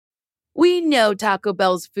We know Taco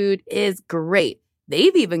Bell's food is great.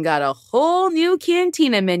 They've even got a whole new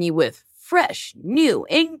Cantina menu with fresh, new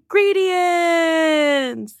ingredients.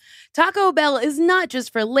 Taco Bell is not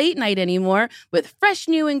just for late night anymore, with fresh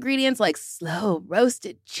new ingredients like slow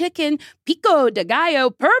roasted chicken, pico de gallo,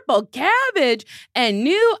 purple cabbage, and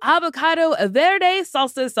new avocado verde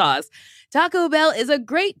salsa sauce. Taco Bell is a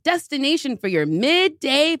great destination for your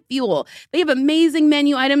midday fuel. They have amazing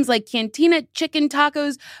menu items like Cantina chicken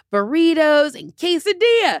tacos, burritos, and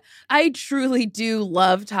quesadilla. I truly do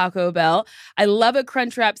love Taco Bell. I love a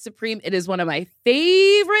Crunchwrap Supreme. It is one of my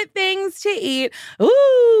favorite things to eat.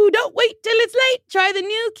 Ooh, don't wait till it's late. Try the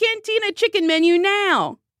new Cantina chicken menu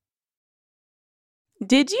now.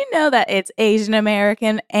 Did you know that it's Asian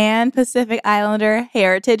American and Pacific Islander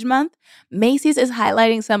Heritage Month? Macy's is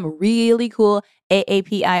highlighting some really cool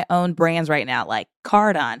AAPI-owned brands right now, like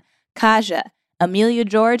Cardon, Kaja, Amelia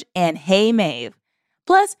George, and Hey Mave.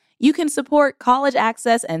 Plus, you can support college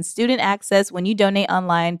access and student access when you donate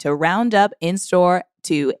online to Roundup in-store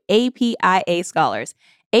to APIA Scholars.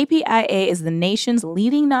 APIA is the nation's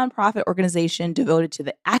leading nonprofit organization devoted to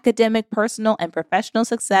the academic, personal, and professional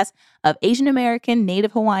success of Asian American,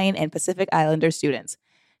 Native Hawaiian, and Pacific Islander students.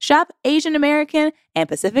 Shop Asian American and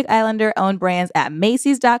Pacific Islander owned brands at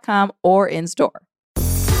Macy's.com or in store.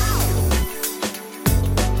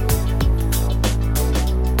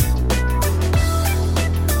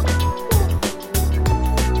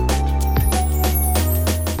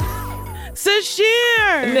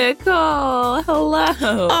 Sashir! Nicole, hello.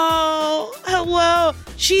 Oh, hello.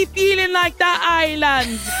 She feeling like the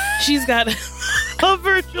island. She's got a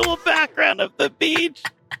virtual background of the beach.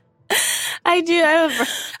 I do.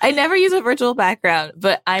 I never use a virtual background,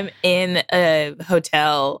 but I'm in a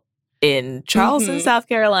hotel in Charleston, South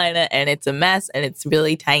Carolina, and it's a mess, and it's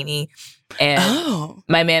really tiny. And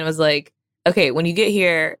my man was like, okay, when you get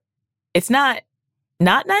here, it's not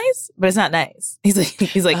nice, but it's not nice. He's like,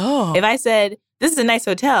 if I said, this is a nice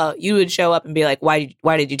hotel, you would show up and be like, why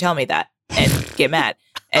did you tell me that? And get mad.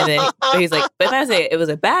 And then he's like, but if I say it was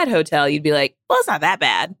a bad hotel, you'd be like, well, it's not that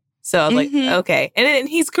bad. So I was like, okay. And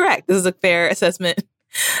he's correct. This is a fair assessment.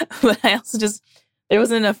 But I also there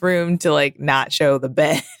wasn't enough room to like not show the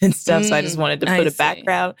bed and stuff. So I just wanted to put a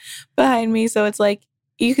background behind me. So it's like,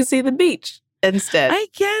 you can see the beach instead. I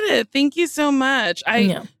get it. Thank you so much.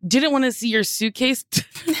 I didn't want to see your suitcase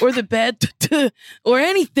or the bed or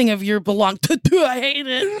anything of your belong. I hate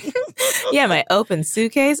it. Yeah, my open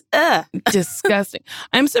suitcase. Ugh. Disgusting.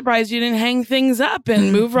 I'm surprised you didn't hang things up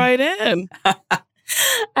and move right in.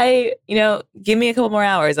 Give me a couple more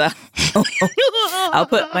hours. I'll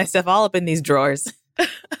put my stuff all up in these drawers.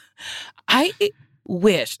 I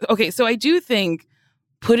wish. Okay, so I do think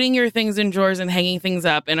putting your things in drawers and hanging things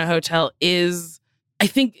up in a hotel I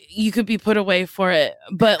think you could be put away for it.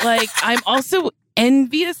 But like, I'm also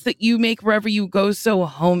envious that you make wherever you go so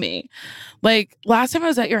homey. Like last time I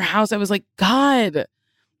was at your house, I was like, God,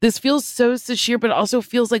 this feels so Sashir, but it also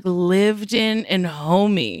feels like lived in and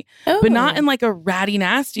homey. But not in like a ratty,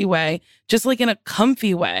 nasty way, just like in a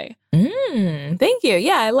comfy way. Thank you.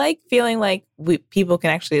 Yeah, I like feeling like people can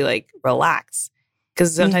actually like relax.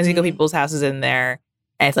 Because sometimes you go to people's houses in there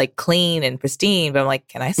and it's like clean and pristine, but I'm like,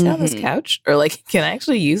 can I sit on this couch? Or like, can I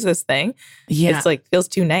actually use this thing? Yeah. It's like, feels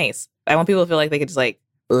too nice. I want people to feel like they could just like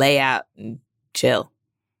lay out and chill.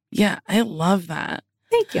 Yeah, I love that.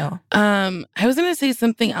 Thank you. I was going to say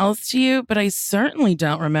something else to you, but I certainly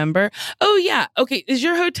don't remember. Oh, yeah. Okay. Is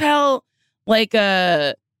your hotel like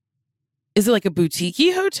is it like a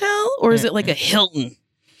boutique hotel or is it like a Hilton?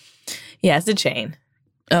 Yeah, it's a chain.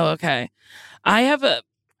 Oh, okay. I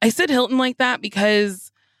said Hilton like that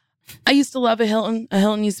because I used to love a Hilton. A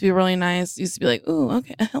Hilton used to be really nice. Used to be like, ooh,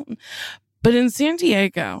 okay, a Hilton. But in San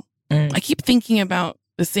Diego, I keep thinking about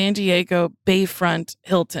the San Diego Bayfront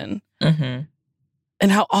Hilton. And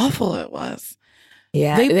how awful it was.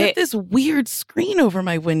 Yeah. They put this weird screen over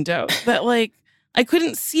my window that like I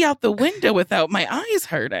couldn't see out the window without my eyes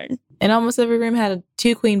hurting. And almost every room had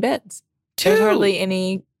 2 queen beds. There's hardly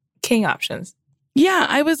any king options. Yeah.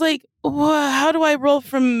 I was like, well, how do I roll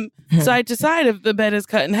from side to side if the bed is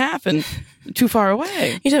cut in half and too far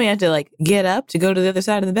away? You tell me I have to like get up to go to the other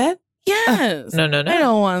side of the bed? Yes. No. I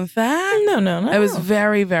don't want that. No. I was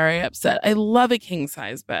very, very upset. I love a king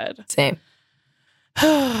size bed. Same.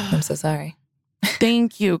 I'm so sorry.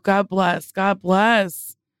 Thank you. God bless. God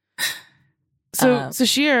bless. So,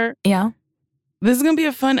 Sashir. Yeah. This is going to be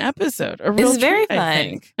a fun episode. A real This is very treat, fun. I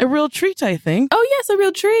think. A real treat, I think. Oh, yes, a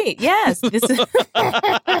real treat. Yes. This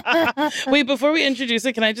is Wait, before we introduce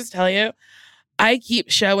it, can I just tell you? I keep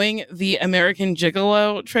showing the American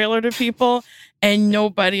Gigolo trailer to people, and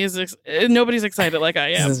nobody's excited like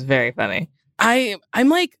I This am. is very funny. I'm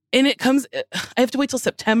like, and it comes, I have to wait till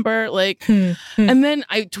September. Like, and then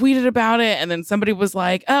I tweeted about it, and then somebody was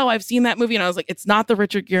like, oh, I've seen that movie. And I was like, it's not the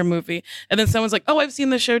Richard Gere movie. And then someone's like, oh, I've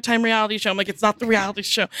seen the Showtime reality show. I'm like, it's not the reality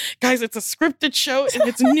show. Guys, it's a scripted show, and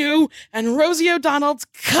it's new, and Rosie O'Donnell's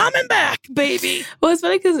coming back, baby. Well, it's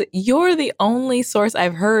funny because you're the only source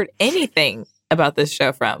I've heard anything about this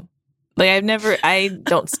show from. Like, I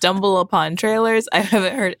don't stumble upon trailers. I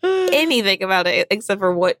haven't heard anything about it except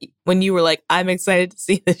for when you were like, I'm excited to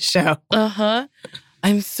see this show. Uh-huh.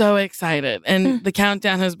 I'm so excited. And the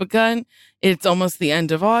countdown has begun. It's almost the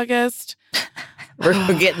end of August. We're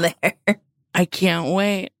getting there. I can't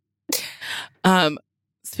wait.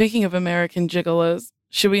 Speaking of American gigolos,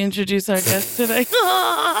 should we introduce our guest today?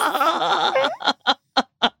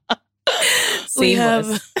 We have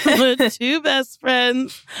the two best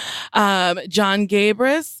friends, John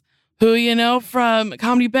Gabris, who you know from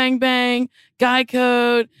Comedy Bang Bang, Guy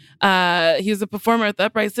Code. He was a performer at the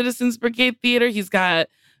Upright Citizens Brigade Theater. He's got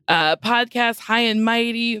podcasts, High and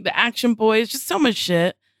Mighty, The Action Boys, just so much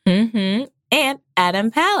shit. Mm-hmm. And Adam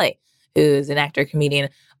Pally, who's an actor, comedian,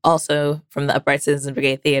 also from the Upright Citizens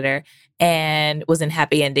Brigade Theater, and was in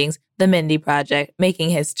Happy Endings, The Mindy Project, Making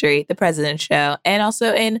History, The President's Show, and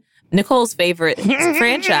also in Nicole's favorite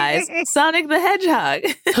franchise, Sonic the Hedgehog.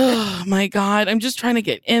 Oh my God. I'm just trying to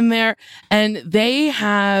get in there. And they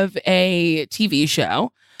have a TV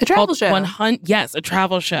show. A travel called show. Yes, a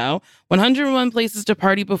travel show. 101 Places to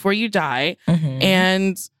Party Before You Die. Mm-hmm.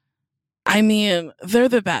 And I mean, they're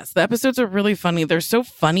the best. The episodes are really funny. They're so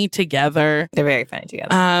funny together. They're very funny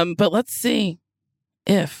together. But let's see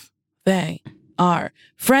if they are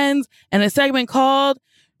friends. And a segment called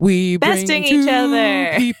We Besting Bring Each Two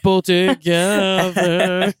Other. People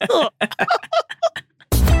Together.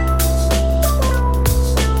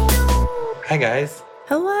 Hi, guys.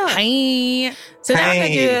 Hello. Hi. So now we're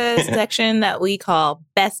going to do Hi. a section that we call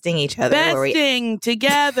Besting Each Other. where we- Besting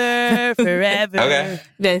together forever. Okay.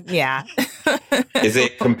 Yeah. Is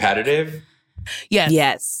it competitive? Yes.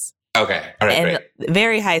 Yes. Okay. All right, And great.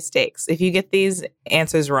 very high stakes. If you get these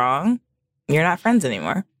answers wrong, you're not friends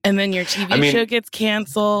anymore. And then your TV show gets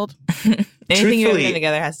canceled. Anything you've Truthfully- done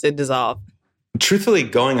together has to dissolve. Truthfully,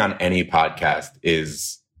 going on any podcast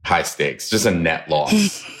is high stakes, just a net loss.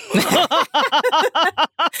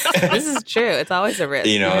 This is true. It's always a risk.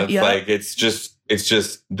 You know, it's Yeah. like it's just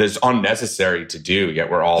there's unnecessary to do. Yet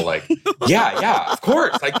we're all like, yeah, of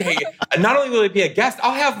course. Like, hey, not only will it be a guest,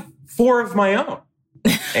 I'll have 4 of my own.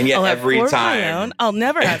 And yet I'll have every 4 of my time, own. I'll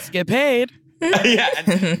never have to get paid. yeah,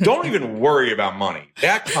 and don't even worry about money.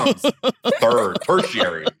 That comes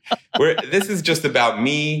tertiary. This is just about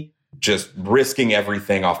me just risking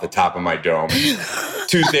everything off the top of my dome.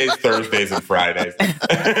 Tuesdays, Thursdays, and Fridays.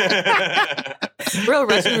 Real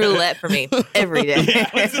Russian roulette for me every day. Yeah,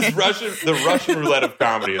 this is the Russian roulette of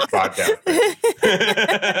comedy is podcasting.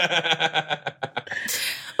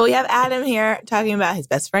 But we have Adam here talking about his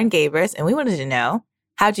best friend Gabris, and we wanted to know,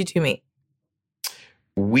 how'd you two meet?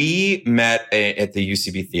 We met at the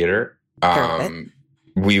UCB Theater. Perfect.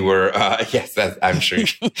 We were, yes, I'm sure.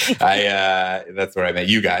 That's where I met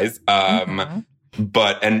you guys. Mhm.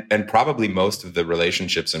 But and probably most of the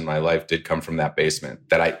relationships in my life did come from that basement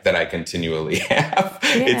that I continually have.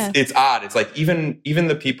 Yeah. It's odd. It's like even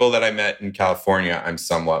the people that I met in California, I'm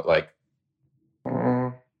somewhat like,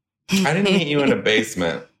 I didn't meet you in a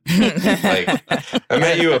basement. Like I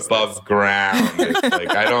met you above ground. It's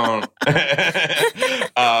like I don't.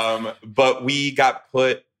 But we got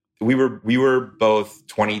put. We were both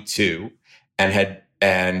 22 and had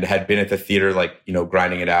been at the theater, like, you know,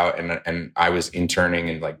 grinding it out, and I was interning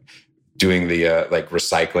and like doing the like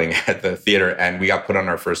recycling at the theater, and we got put on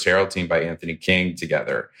our first Herald team by Anthony King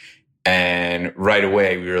together, and right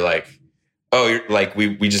away we were like, oh, you're, like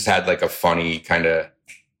we just had like a funny kind of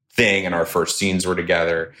thing, and our first scenes were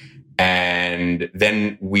together, and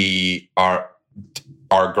then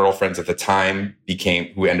our girlfriends at the time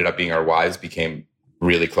who ended up being our wives, became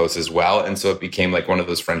really close as well. And so it became like one of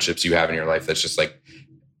those friendships you have in your life that's just like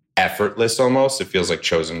effortless almost. It feels like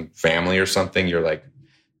chosen family or something. You're like,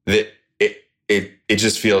 it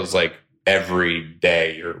just feels like every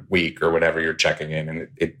day or week or whatever you're checking in. And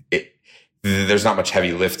there's not much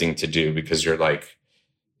heavy lifting to do because you're like,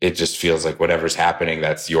 it just feels like whatever's happening,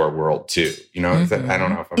 that's your world too. You know, Mm-hmm. I don't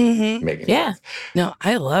know if I'm making Yeah. sense. No,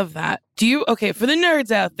 I love that. Okay, for the nerds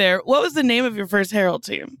out there, what was the name of your first Herald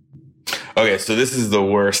team? Okay, so this is the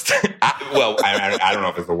worst. I don't know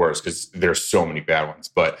if it's the worst because there's so many bad ones,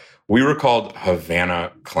 but we were called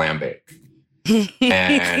Havana Clambake.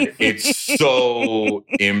 And it's so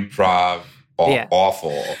improv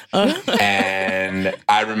awful. And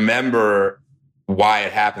I remember why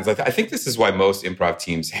it happens. I think this is why most improv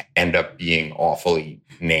teams end up being awfully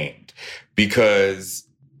named, because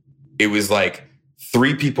it was like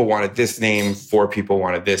 3 people wanted this name, 4 people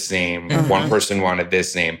wanted this name, 1 person wanted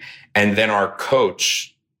this name. And then our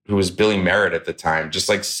coach, who was Billy Merritt at the time, just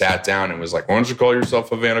like sat down and was like, why don't you call yourself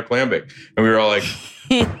Havana Clambake? And we were all like,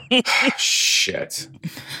 shit.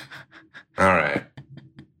 All right.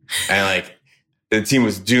 And like, the team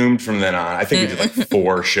was doomed from then on. I think we did like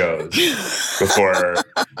 4 shows before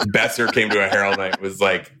Besser came to a Herald night and was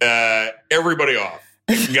like, everybody off.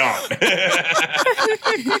 Gone.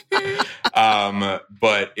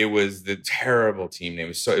 But it was the terrible team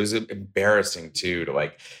name. It was embarrassing too, to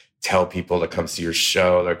like tell people to come see your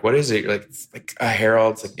show. Like, what is it? You're like, it's like a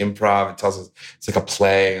Herald. It's like improv. It tells us it's like a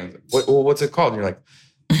play. And what's it called? And you're like,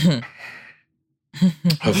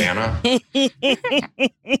 Havana?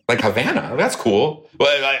 Like Havana? That's cool.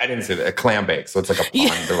 Well, I didn't say that. A clam bake. So it's like a pun.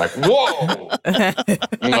 Yeah. They're like, whoa.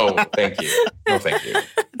 No, thank you. No, thank you.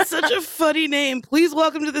 It's such a funny name. Please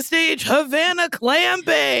welcome to the stage, Havana Clam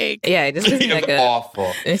Bake. Yeah, it just makes me like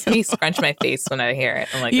awful. It makes me scrunch my face when I hear it.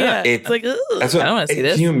 I'm like, yeah, it's like, ugh. That's what, I don't want to see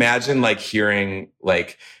this. Can you imagine like hearing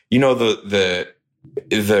like, you know, the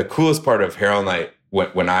coolest part of Herald Night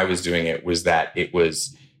when I was doing it was that it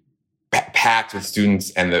was packed with students,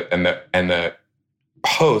 and the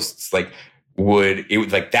hosts like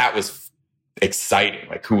that was exciting.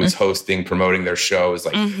 Like who was hosting, promoting their shows,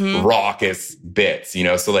 like raucous bits, you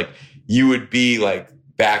know? So like you would be like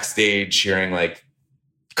backstage hearing like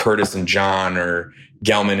Curtis and John or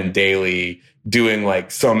Gelman and Daly doing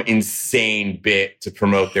like some insane bit to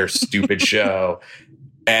promote their stupid show.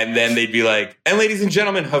 And then they'd be like, and ladies and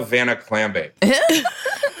gentlemen, Havana Clambake.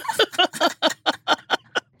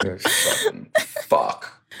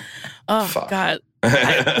 Fuck. Oh, Fuck. God.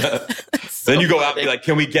 Then you go out and be like,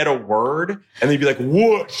 can we get a word? And they'd be like,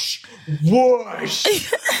 whoosh, whoosh.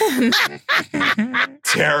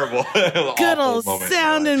 Terrible. Good old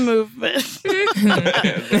sound and movement.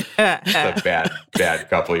 It's a bad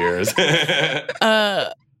couple years.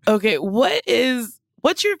 Okay,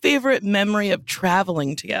 what's your favorite memory of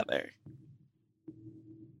traveling together?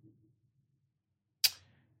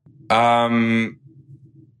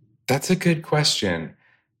 That's a good question.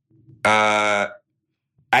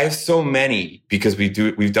 I have so many, because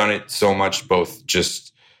we've done it so much, both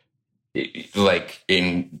just like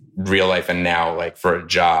in real life and now like for a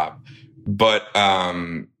job. But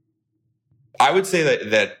I would say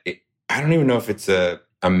that I don't even know if it's a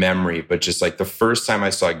memory, but just like the first time I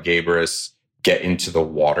saw Gabrus get into the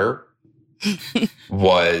water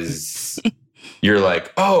was, you're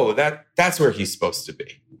like, oh, that's where he's supposed to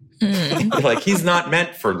be. Like, he's not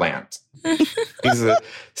meant for land. He's a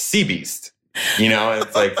sea beast, you know? And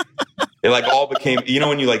it's like, it like all became, you know,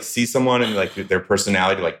 when you like see someone and like their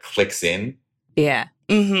personality like clicks in. Yeah.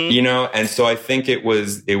 You know? And so I think it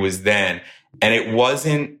was then, and it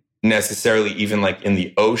wasn't necessarily even like in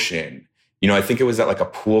the ocean. You know, I think it was at like a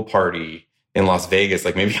pool party in Las Vegas,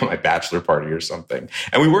 like maybe at my bachelor party or something.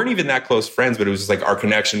 And we weren't even that close friends, but it was just like our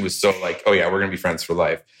connection was so like, oh yeah, we're going to be friends for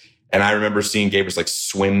life. And I remember seeing Gabrus like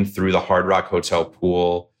swim through the Hard Rock Hotel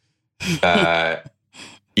pool,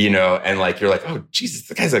 you know, and like, you're like, oh, Jesus,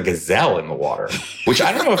 this guy's a gazelle in the water, which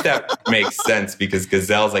I don't know if that makes sense, because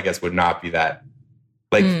gazelles, I guess, would not be that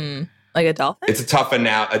like a dolphin. It's a tough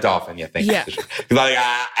a dolphin. Yeah, thank you. Because like,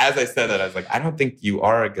 as I said that, I was like, I don't think you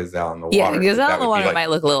are a gazelle in the water. Yeah, gazelle in the water might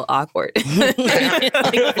look a little awkward. Like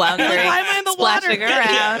floundering, why am I in the splashing water?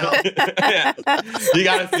 around. Yeah. You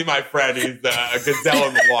got to see my friend. He's a gazelle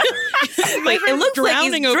in the water. Like, it looks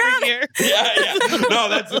drowning like he's over drowning. here. Yeah. No,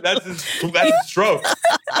 that's his stroke.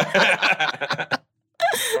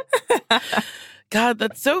 God,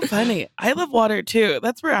 that's so funny. I love water too.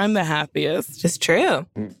 That's where I'm the happiest. Just true.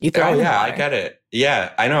 You throw Oh in the yeah, water. I get it.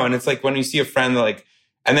 Yeah, I know. And it's like when you see a friend like,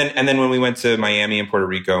 and then when we went to Miami and Puerto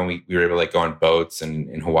Rico, and we were able to like go on boats and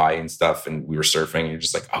in Hawaii and stuff, and we were surfing, and you're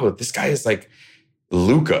just like, oh, this guy is like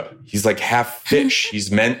Luca. He's like half fish.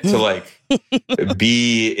 He's meant to like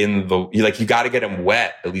be in the, like, you got to get him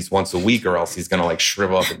wet at least once a week, or else he's gonna like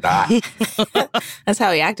shrivel up and die. That's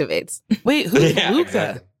how he activates. Wait, who's Yeah, Luca?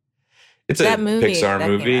 exactly. It's That a movie Pixar that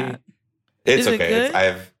movie. came out. It's Is it okay.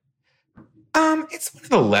 good? It's one of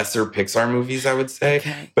the lesser Pixar movies, I would say.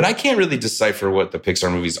 Okay. But I can't really decipher what the Pixar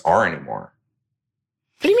movies are anymore.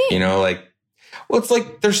 What do you mean? You know, like, well, it's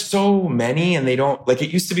like there's so many, and they don't, like,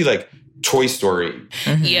 it used to be like Toy Story,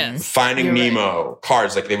 Mhm. Yes. Finding You're right. Nemo,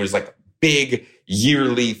 Cars, like there was like big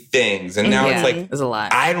yearly things. And now Yeah, it's like, there's a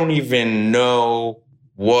lot. I don't even know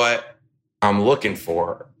what I'm looking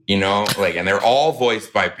for, you know, like, and they're all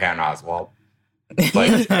voiced by Patton Oswalt.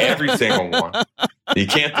 Like every single one. You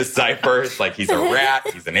can't decipher. It's like he's a rat.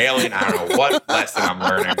 He's an alien. I don't know what lesson I'm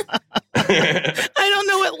learning. I don't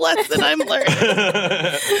know what lesson I'm learning.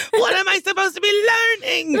 What am I supposed to be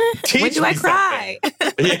learning? Teach When do me I cry?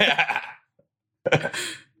 something. Yeah.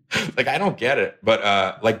 Like, I don't get it. But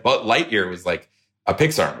Buzz Lightyear was like a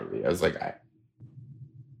Pixar movie. I was like,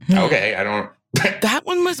 okay, I don't. That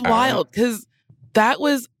one was wild because that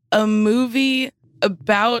was a movie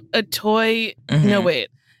about a toy. Mhm. No, wait.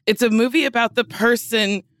 It's a movie about the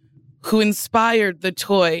person who inspired the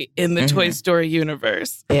toy in the Toy Story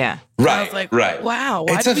universe. Yeah. I was like, right. wow,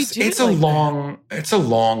 why It's did we do it's it a like long it's a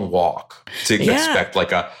long walk to Yeah. expect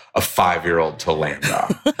like a 5-year-old to land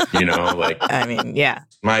on. You know, like I mean, yeah.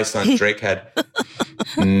 my son Drake had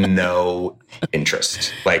no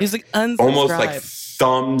interest. that? Like He's like, almost like unsubscribe.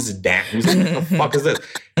 thumbs down. He's like, what the fuck is this?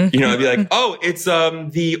 You know, I'd be like, oh, it's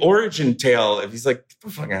the origin tale. If he's like, get the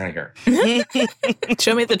fuck out of here.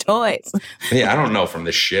 Show me the toys. Yeah, I don't know from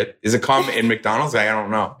this shit. Is it come in McDonald's? I don't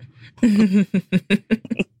know.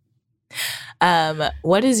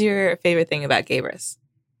 What is your favorite thing about Gabrus?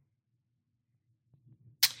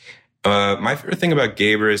 My favorite thing about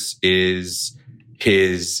Gabrus is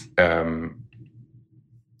his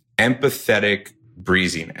empathetic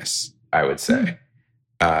breeziness, I would say,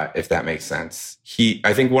 if that makes sense.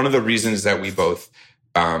 I think one of the reasons that we both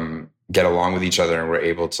get along with each other and we're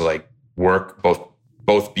able to like work,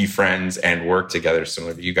 both be friends and work together,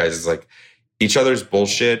 similar to you guys, is like each other's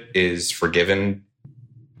bullshit is forgiven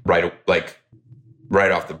right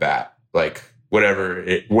off the bat. Like whatever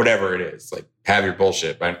it is, like have your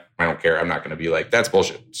bullshit. I don't care. I'm not going to be like, that's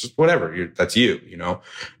bullshit. It's just whatever. That's you, you know,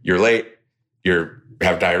 you're late,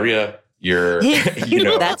 have diarrhea, you're, you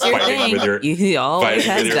know, That's your fighting thing. He always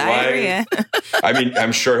has with your diarrhea. I mean,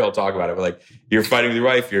 I'm sure he'll talk about it, but like you're fighting with your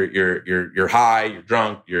wife, you're high, you're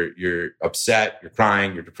drunk, you're upset, you're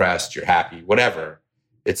crying, you're depressed, you're happy, whatever.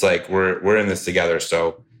 It's like we're in this together.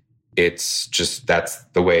 So it's just that's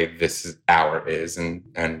the way this hour is,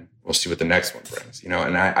 and we'll see what the next one brings, you know.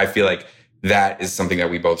 And I feel like that is something that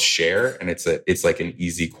we both share, and it's like an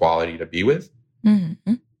easy quality to be with.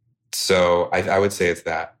 Mm-hmm. So I would say it's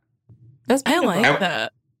that. That's I beautiful. like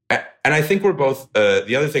that. And I think we're both.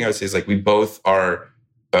 The other thing I would say is like we both are.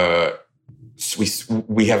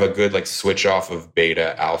 We have a good like switch off of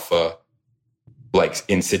beta alpha, like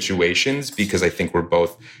in situations, because I think we're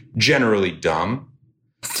both generally dumb.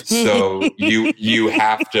 So you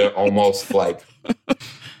have to almost like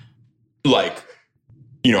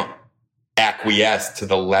you know, acquiesce to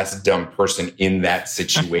the less dumb person in that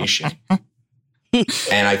situation.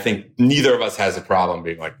 And I think neither of us has a problem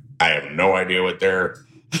being like, I have no idea what they're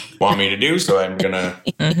want me to do, so I'm gonna.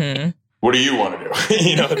 Mm-hmm. What do you want to do?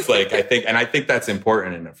 You know, it's like I think that's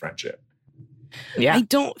important in a friendship. Yeah. I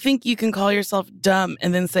don't think you can call yourself dumb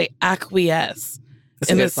and then say acquiesce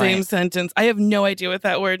That's in a the good same point. sentence. I have no idea what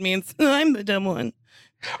that word means. I'm the dumb one.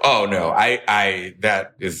 Oh no, I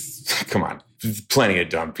that is come on. Plenty of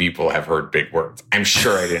dumb people have heard big words. I'm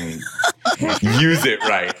sure I didn't use it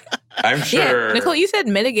right. I'm sure. Yeah. Nicole, you said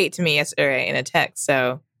mitigate to me yesterday in a text.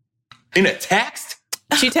 So In a text,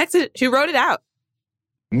 she wrote it out.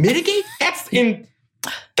 mitigate. That's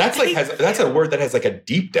a word that has like a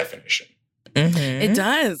deep definition. Mm-hmm. It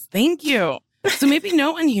does. Thank you. So maybe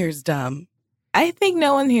no one here's dumb. I think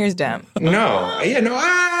no one here is dumb. No,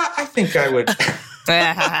 I think I would. No,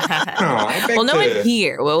 I beg Well, no to- one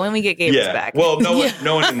here. Well, when we get Gabrus back. Well, no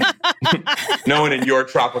one in your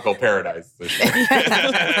tropical paradise.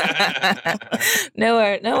 no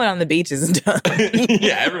one on the beach is dumb.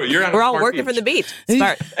 Yeah, everyone. You're on. We're a all smart working beach. for the beach.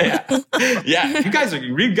 Smart. Yeah.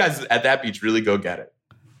 You guys at that beach really go get it.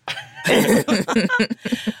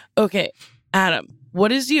 Okay, Adam,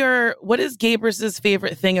 what is Gabrus's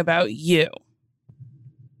favorite thing about you?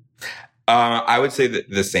 I would say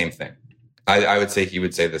the same thing. I would say he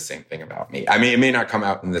would say the same thing about me. I mean, it may not come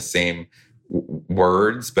out in the same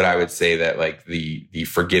words, but I would say that like the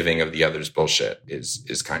forgiving of the other's bullshit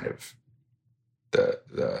is kind of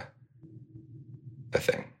the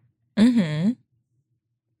thing. Mm-hmm.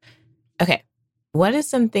 Okay. What is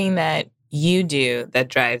something that you do that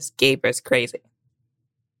drives Gabrus crazy?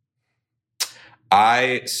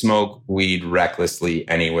 I smoke weed recklessly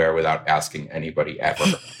anywhere without asking anybody ever.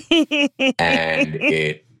 And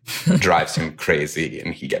it drives him crazy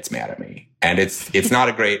and he gets mad at me. And it's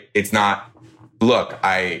not look,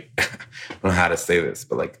 I don't know how to say this,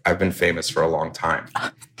 but like I've been famous for a long time.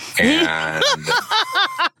 And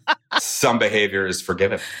some behavior is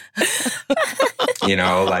forgiven. You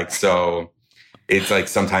know, like so it's like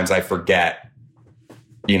sometimes I forget.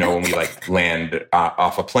 You know, when we like land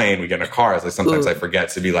off a plane, we get in a car. It's like sometimes I forget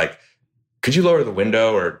to be like, could you lower the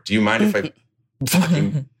window, or do you mind if I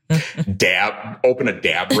fucking open a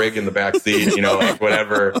dab rig in the back seat, you know, like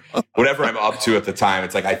whatever I'm up to at the time.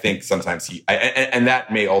 It's like, I think sometimes and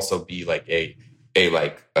that may also be like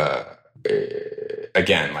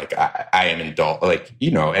again, like I am indulged, like,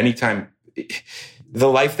 you know, anytime the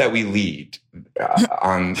life that we lead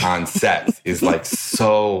on set is like,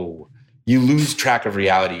 so you lose track of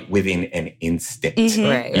reality within an instant.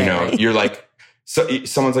 Right, you know, right. you're like, so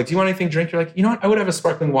someone's like, do you want anything to drink? You're like, you know what? I would have a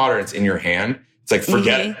sparkling water. It's in your hand. It's like,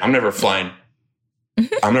 forget it. I'm never flying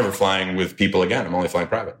with people again. I'm only flying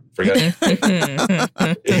private. Forget it.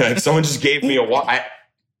 If someone just gave me a water,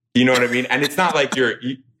 you know what I mean? And it's not like you're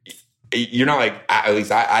not like, at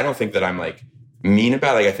least I don't think that I'm like mean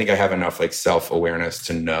about it. Like, I think I have enough like self-awareness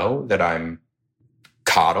to know that I'm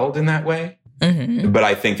coddled in that way. Mm-hmm. But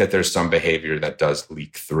I think that there's some behavior that does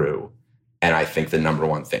leak through. And I think the number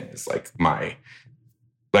one thing is like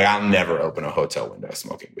I'll never open a hotel window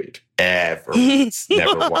smoking weed. Ever.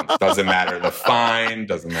 Never once. Doesn't matter the fine.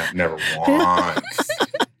 Doesn't matter. Never once.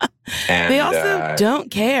 And they also don't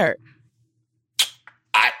care.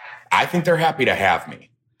 I think they're happy to have me.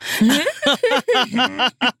 I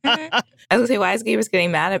was gonna say, why is Gabrus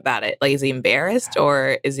getting mad about it? Like, is he embarrassed,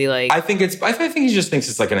 or is he like? I think he just thinks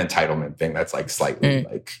it's like an entitlement thing that's like slightly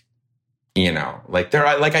like, you know, like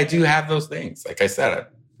I do have those things. Like I said, I'm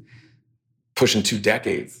pushing 2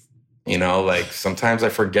 decades. You know, like sometimes I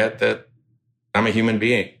forget that I'm a human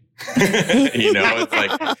being. You know, it's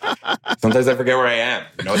like sometimes I forget where I am.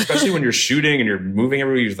 You know, especially when you're shooting and you're moving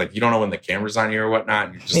everywhere. You're like, you don't know when the camera's on you or whatnot.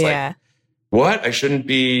 And you're just like, what? I shouldn't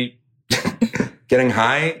be getting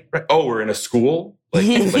high. Oh, we're in a school. Like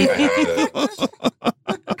I have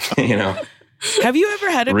to, you know. Have you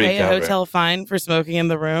ever had to pay a hotel fine for smoking in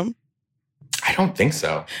the room? I don't think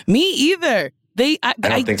so. Me either. I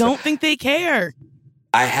don't think they care.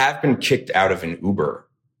 I have been kicked out of an Uber.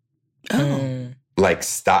 Oh. Like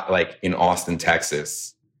in Austin,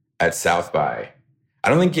 Texas at South by. I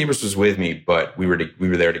don't think Gabrus was with me, but we were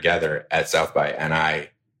there together at South by, and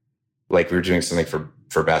we were doing something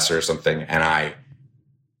for Besser or something, and I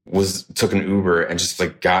took an Uber and just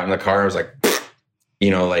like got in the car and was like,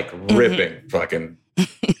 you know, like ripping fucking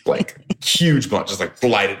like huge blunt, just like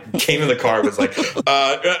lighted, came in the car, was like,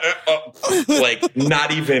 like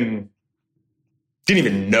not even, didn't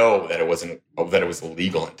even know that it was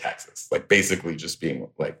illegal in Texas. Like basically just being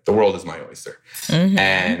like, the world is my oyster. Mm-hmm.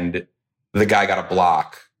 And the guy got a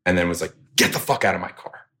block and then was like, get the fuck out of my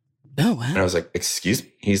car. Oh, wow. And I was like, excuse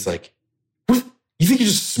me? He's like, what? You think you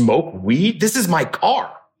just smoke weed? This is my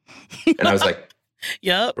car. And I was like,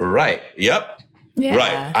 yep. Right. Yep. Yeah.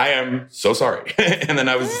 Right. I am so sorry. And then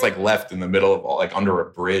I was just like left in the middle of like under a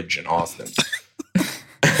bridge in Austin.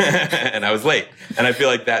 And I was late. And I feel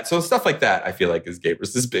like that. So stuff like that, I feel like is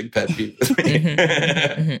Gabrus' big pet peeve with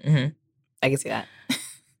me. I can see that.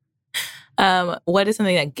 What is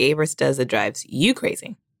something that Gabrus does that drives you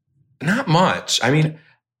crazy? Not much. I mean,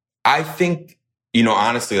 I think, you know,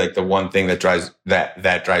 honestly, like the one thing that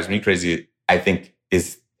drives me crazy, I think,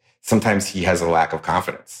 is sometimes he has a lack of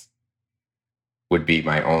confidence. Would be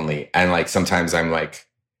my only. And like sometimes I'm like,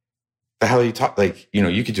 the hell are you talking? Like, you know,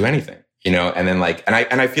 you could do anything, you know? And then like, and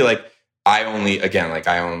I feel like I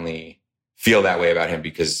only feel that way about him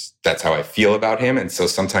because that's how I feel about him. And so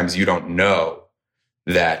sometimes you don't know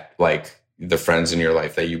that like the friends in your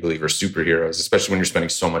life that you believe are superheroes, especially when you're spending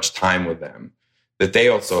so much time with them, that they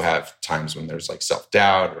also have times when there's like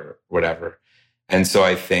self-doubt or whatever. And so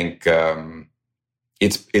I think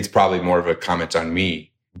it's probably more of a comment on me,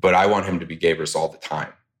 but I want him to be Gabrus all the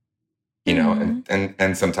time, you know,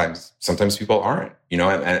 and sometimes people aren't, you know,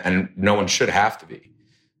 and no one should have to be.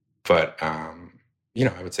 But, you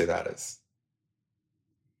know, I would say that is.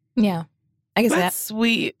 Yeah, I guess that's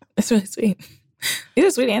sweet. That's really sweet. These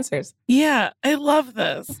are sweet answers. Yeah, I love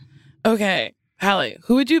this. Okay, Hallie,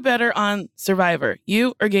 who would do better on Survivor,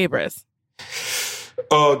 you or Gabrus?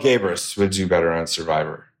 Oh, Gabrus would do better on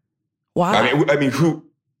Survivor. Wow. I mean, who?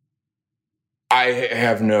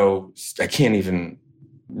 I can't even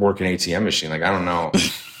work an ATM machine. Like, I don't know.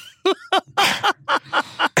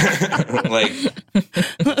 Like,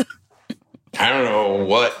 I don't know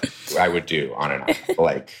what I would do on an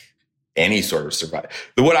like any sort of Survivor.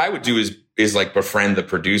 What I would do is like befriend the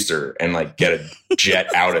producer and like get a jet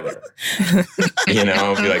out of there. You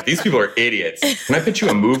know, be like, these people are idiots. Can I pitch you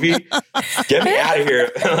a movie? Get me out of here.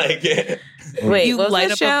 Like, wait, you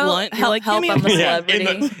light up a blunt. You're like, help on the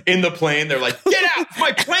celebrity. In the plane, they're like, get out! It's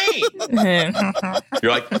my plane.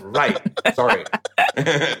 You're like, right? Sorry.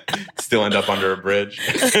 Still end up under a bridge.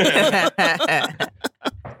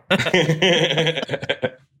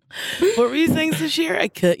 What were you saying, Sashir? I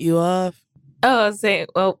cut you off. Oh, I was saying,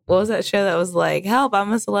 well, what was that show that was like, help,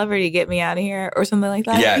 I'm a celebrity, get me out of here, or something like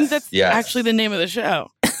that? I think Yes, that's yes. actually the name of the show.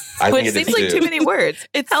 I Which think it seems like is too many words.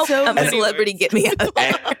 It's Help, so I'm a many celebrity, words. get me out of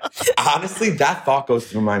And here. honestly, that thought goes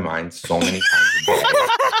through my mind so many times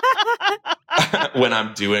a day when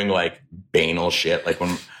I'm doing like banal shit. Like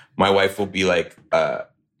when my wife will be like,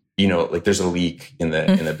 you know, like there's a leak in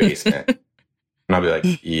the basement, and I'll be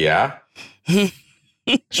like, yeah. She'll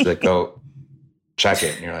be like, go check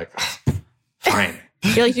it, and you're like, oh, fine.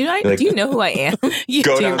 You're like, do you know who I am? You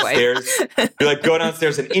Go do. downstairs. You're like, go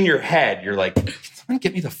downstairs, and in your head, you're like, can someone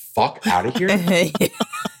get me the fuck out of here? What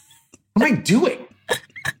am I doing?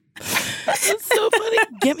 That's so funny.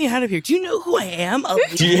 Get me out of here. Do you know who I am?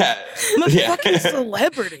 Yeah. I'm a Yeah. fucking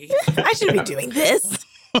celebrity. I should be doing this.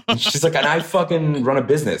 She's like, and I fucking run a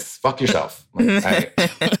business. Fuck yourself. Like,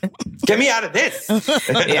 get me out of this.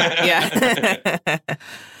 Yeah.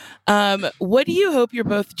 What do you hope you're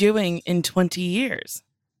both doing in 20 years?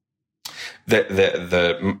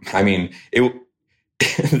 I mean,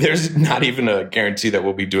 there's not even a guarantee that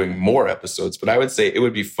we'll be doing more episodes, but I would say it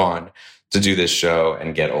would be fun to do this show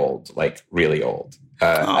and get old, like really old.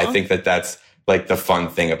 I think that's like the fun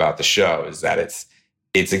thing about the show is that it's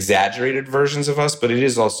exaggerated versions of us, but it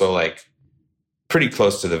is also like pretty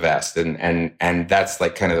close to the vest. And that's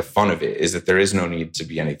like kind of the fun of it is that there is no need to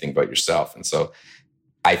be anything but yourself. And so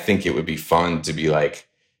I think it would be fun to be like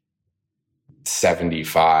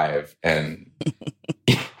 75 and,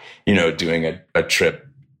 you know, doing a trip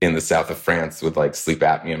in the south of France with like sleep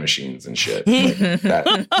apnea machines and shit. Like,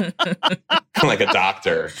 that, like a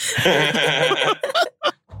doctor.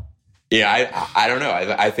 Yeah, I don't know.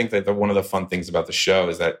 I think that one of the fun things about the show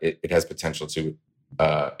is that it has potential to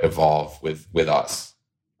evolve with us.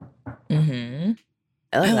 Mm-hmm.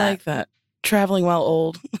 I like that. Traveling while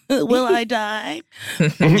old. Will I die?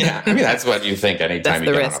 Yeah, I mean that's what you think anytime That's you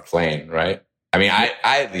the get risk. on a plane, right? I mean, I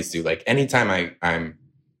at least do. Like anytime I'm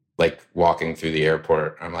like walking through the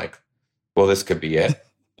airport, I'm like, well, this could be it.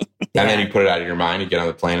 And then you put it out of your mind, you get on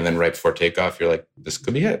the plane, and then right before takeoff, you're like, this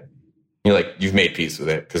could be it. You're like, you've made peace with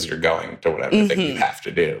it because you're going to whatever thing you have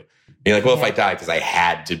to do. You're like, well, if I die because I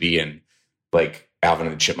had to be in like Alvin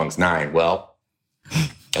and the Chipmunks 9, well,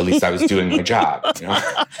 at least I was doing my job, you know?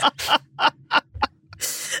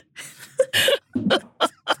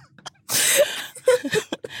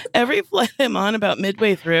 Every flight I'm on about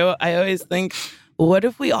midway through, I always think, what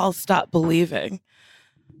if we all stop believing?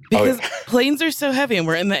 Because planes are so heavy and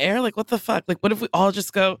we're in the air. Like, what the fuck? Like, what if we all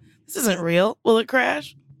just go, this isn't real? Will it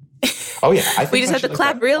crash? Oh, yeah. I think We just I have to should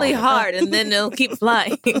clap like that really all the time. hard and then it'll keep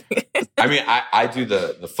flying. I mean, I do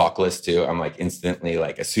the fuck list too. I'm like instantly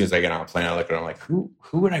like as soon as I get on a plane, I look at it, I'm like, who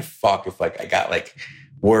would I fuck if like I got like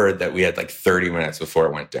word that we had like 30 minutes before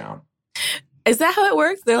it went down? Is that how it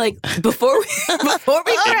works? They're like, before we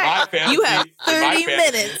crash, fantasy- you have in my 30 fantasy,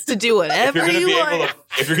 minutes to do If whatever you're gonna you be want. able to,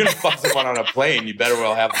 if you're gonna fuck someone on a plane, you better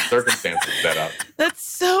well have the circumstances set up. That's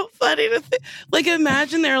so funny to think. Like,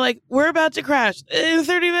 imagine they're like, we're about to crash in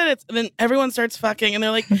 30 minutes. And then everyone starts fucking. And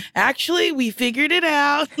they're like, actually, we figured it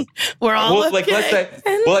out. We're all Well, okay.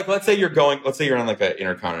 like let's say you're on like an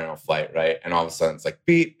intercontinental flight, right? And all of a sudden it's like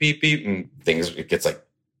beep, beep, beep, and it gets like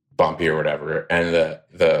bumpy or whatever. And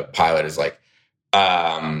the pilot is like,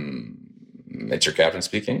 it's your captain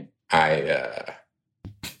speaking. I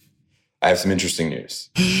have some interesting news.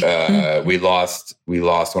 We lost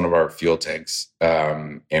one of our fuel tanks,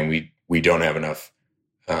 and we don't have enough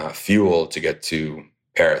fuel to get to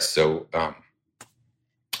Paris. So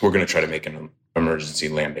we're going to try to make an emergency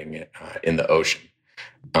landing in the ocean.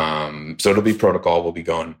 So it'll be protocol. We'll be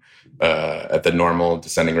going at the normal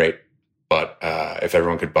descending rate, but if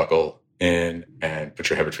everyone could buckle in and put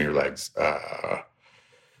your head between your legs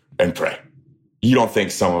and pray. You don't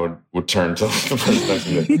think someone would turn to the person next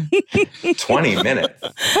to them? 20 minutes.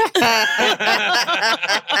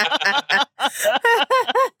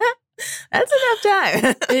 That's enough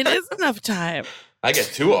time. It is enough time. I get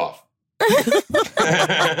 2 off.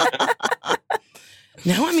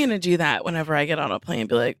 Now I'm going to do that whenever I get on a plane.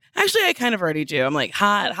 Be like, actually, I kind of already do. I'm like,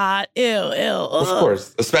 hot, ew. Of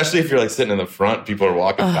course. Especially if you're like sitting in the front, people are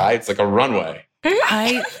walking by. It's like a runway.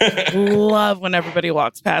 I love when everybody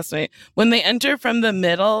walks past me. When they enter from the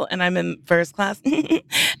middle and I'm in first class and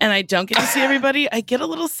I don't get to see everybody, I get a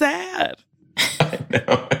little sad. I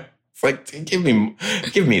know. It's like, give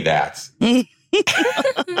me that.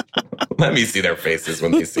 Let me see their faces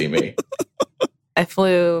when they see me. I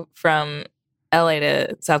flew from LA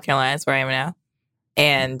to South Carolina, that's where I am now.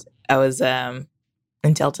 And I was in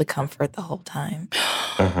Delta Comfort the whole time.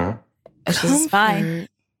 Uh-huh. Which is fine.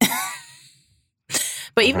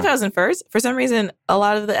 But even if I was in first, for some reason, a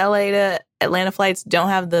lot of the LA to Atlanta flights don't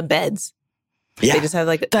have the beds. Yeah. They just have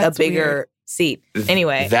like a That's bigger weird. seat.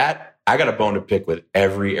 Anyway. That I got a bone to pick with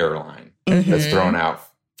every airline that's thrown out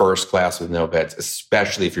first class with no beds,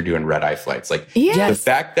 especially if you're doing red eye flights. Like Yeah. the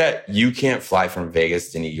fact that you can't fly from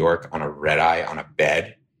Vegas to New York on a red eye on a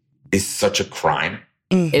bed is such a crime.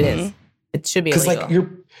 Mhm. It is. It should be Because illegal. like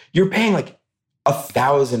you're paying like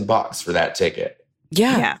 $1,000 for that ticket.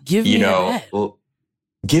 Yeah. Yeah. Give me You a know, bed. well,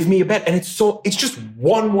 give me a bed. And it's just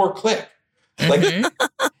one more click. Like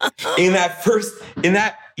in that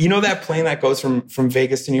that plane that goes from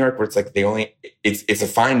Vegas to New York, where it's like it's a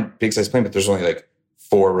fine big size plane, but there's only like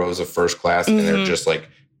 4 rows of first class, and they're just like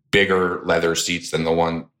bigger leather seats than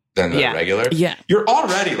the regular. Yeah. You're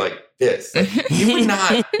already like this. Like, you would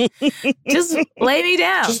not Just lay me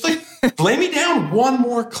down. just like lay me down one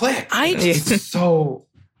more click. It's so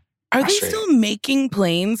Are they frustrating. still making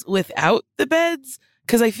planes without the beds?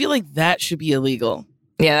 Because I feel like that should be illegal.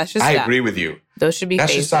 Yeah, that's just I stop. agree with you. Those should be That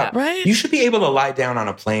should phased stop. out. Right? You should be able to lie down on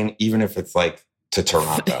a plane, even if it's like to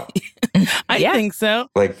Toronto. I Yeah. think so.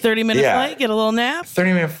 Like 30-minute yeah. flight, get a little nap.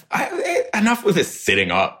 30-minute. Enough with this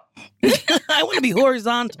sitting up. I want to be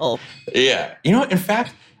horizontal. Yeah. You know what? In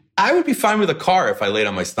fact, I would be fine with a car if I laid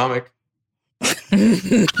on my stomach.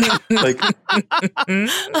 Like,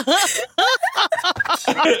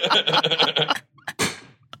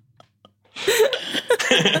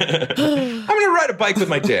 I'm going to ride a bike with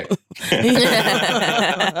my dick.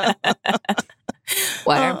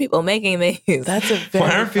 Why aren't people making these? That's a very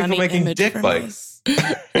Why aren't people funny making image dick for bikes?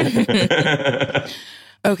 this.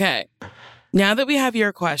 Okay. Now that we have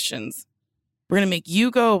your questions, we're going to make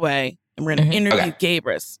you go away and we're going to interview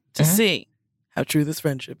Gabrus to see how true this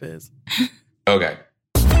friendship is. Okay.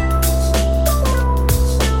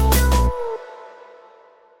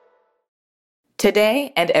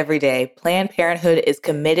 Today and every day, Planned Parenthood is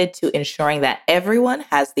committed to ensuring that everyone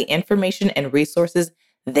has the information and resources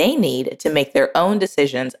they need to make their own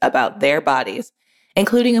decisions about their bodies,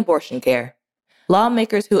 including abortion care.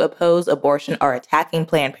 Lawmakers who oppose abortion are attacking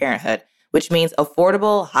Planned Parenthood, which means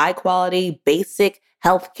affordable, high-quality, basic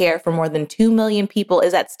health care for more than 2 million people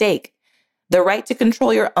is at stake. The right to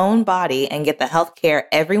control your own body and get the health care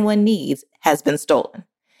everyone needs has been stolen.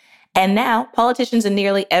 And now, politicians in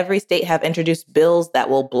nearly every state have introduced bills that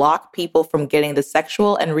will block people from getting the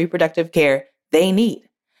sexual and reproductive care they need.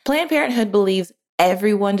 Planned Parenthood believes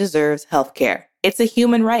everyone deserves health care. It's a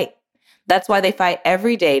human right. That's why they fight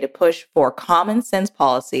every day to push for common sense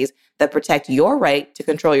policies that protect your right to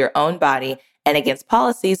control your own body and against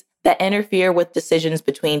policies that interfere with decisions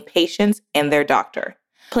between patients and their doctor.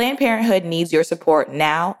 Planned Parenthood needs your support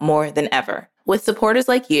now more than ever. With supporters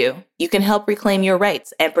like you, you can help reclaim your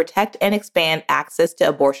rights and protect and expand access to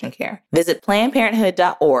abortion care. Visit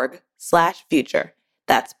PlannedParenthood.org/future.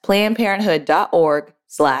 That's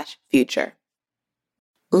PlannedParenthood.org/future.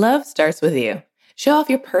 Love starts with you. Show off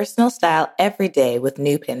your personal style every day with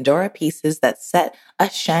new Pandora pieces that set a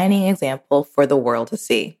shining example for the world to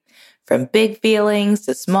see. From big feelings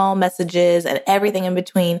to small messages and everything in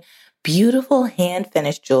between, beautiful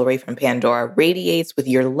hand-finished jewelry from Pandora radiates with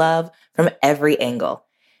your love from every angle.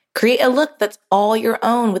 Create a look that's all your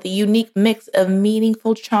own with a unique mix of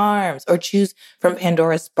meaningful charms, or choose from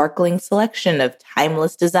Pandora's sparkling selection of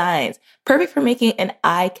timeless designs, perfect for making an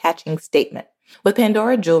eye-catching statement. With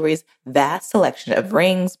Pandora Jewelry's vast selection of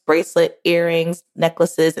rings, bracelet, earrings,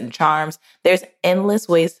 necklaces, and charms, there's endless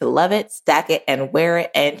ways to love it, stack it, and wear it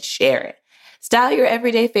and share it. Style your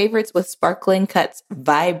everyday favorites with sparkling cuts,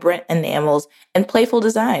 vibrant enamels, and playful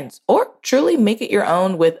designs, or truly make it your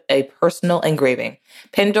own with a personal engraving.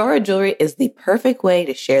 Pandora Jewelry is the perfect way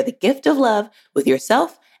to share the gift of love with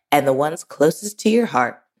yourself and the ones closest to your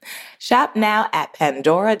heart. Shop now at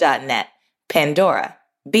pandora.net. Pandora,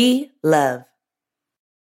 be love.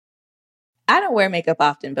 I don't wear makeup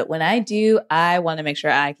often, but when I do, I want to make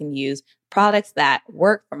sure I can use products that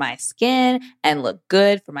work for my skin and look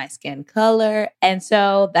good for my skin color. And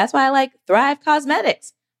so that's why I like Thrive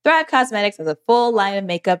Causemetics. Thrive Causemetics has a full line of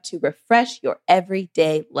makeup to refresh your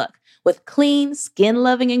everyday look. With clean,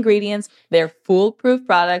 skin-loving ingredients, their foolproof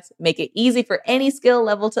products make it easy for any skill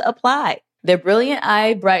level to apply. Their Brilliant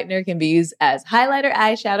Eye Brightener can be used as highlighter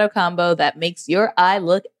eyeshadow combo that makes your eye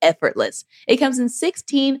look effortless. It comes in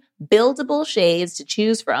 16 buildable shades to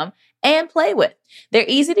choose from and play with. Their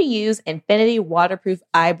easy-to-use Infinity Waterproof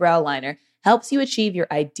Eyebrow Liner helps you achieve your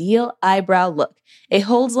ideal eyebrow look. It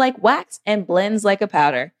holds like wax and blends like a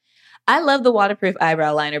powder. I love the waterproof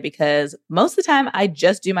eyebrow liner because most of the time I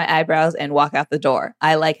just do my eyebrows and walk out the door.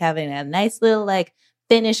 I like having a nice little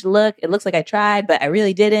finished look. It looks like I tried, but I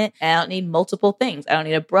really didn't. And I don't need multiple things. I don't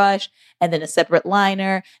need a brush and then a separate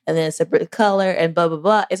liner and then a separate color and blah, blah,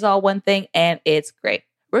 blah. It's all one thing and it's great.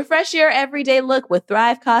 Refresh your everyday look with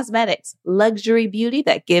Thrive Cosmetics, luxury beauty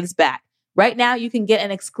that gives back. Right now, you can get an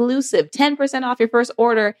exclusive 10% off your first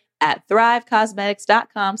order at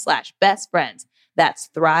thrivecosmetics.com/bestfriends. That's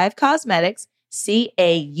Thrive Cosmetics,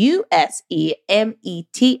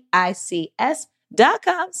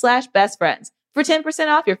 CAUSEMETICS.com/bestfriends for 10%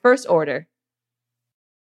 off your first order.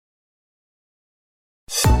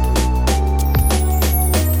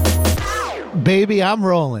 Baby, I'm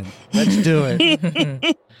rolling. Let's do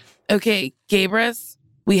it. Okay, Gabrus,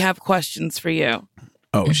 we have questions for you.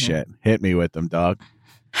 Oh, shit. Hit me with them, dog.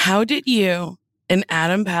 How did you and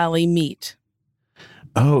Adam Pally meet?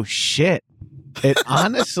 Oh, shit. It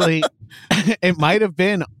honestly, it might have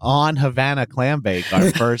been on Havana Clambake,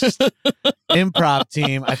 our first improv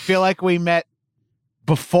team. I feel like we met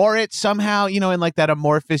before it somehow, you know, in like that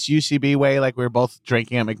amorphous UCB way, like we were both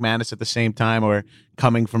drinking at McManus at the same time or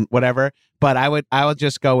coming from whatever. But I would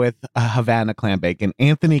just go with Havana Clambake, an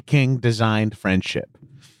Anthony King designed friendship.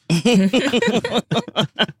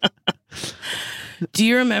 Do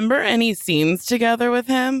you remember any scenes together with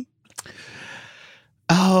him?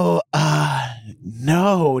 Oh,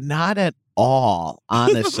 no, not at all.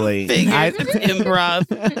 Honestly, Figures, it's improv.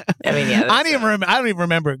 I mean, yeah. I don't even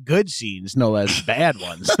remember good scenes, no less bad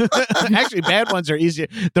ones. Actually, bad ones are easier.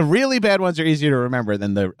 The really bad ones are easier to remember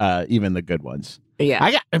than the even the good ones.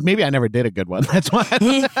 Yeah. Maybe I never did a good one. That's why.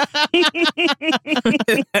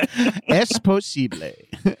 Es posible.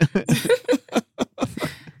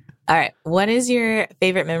 All right. What is your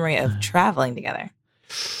favorite memory of traveling together?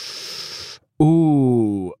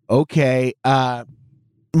 Ooh, okay.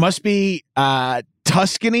 Must be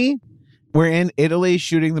Tuscany. We're in Italy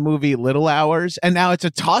shooting the movie Little Hours, and now it's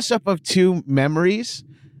a toss-up of two memories.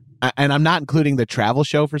 And I'm not including the travel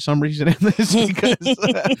show for some reason in this because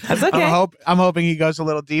That's okay. I'm hoping he goes a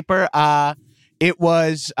little deeper. It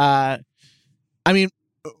was, I mean,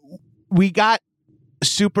 we got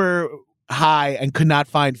super high and could not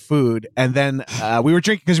find food, and then we were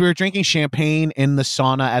drinking champagne in the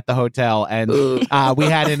sauna at the hotel, and we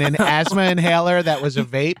had an asthma inhaler that was a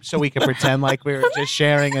vape, so we could pretend like we were just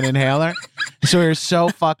sharing an inhaler. So we were so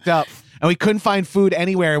fucked up. And we couldn't find food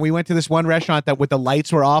anywhere. And we went to this one restaurant that with the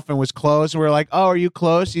lights were off and was closed. And we were like, "Oh, are you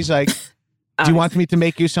closed?" He's like, "Do you want me to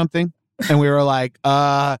make you something?" And we were like,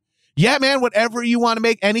 "Yeah, man, whatever you want to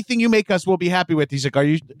make, anything you make us, we'll be happy with." He's like, "Are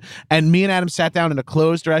you?" And me and Adam sat down in a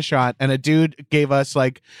closed restaurant, and a dude gave us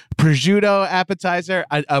like prosciutto appetizer,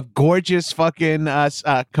 a gorgeous fucking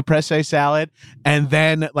caprese salad, and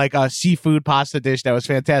then like a seafood pasta dish that was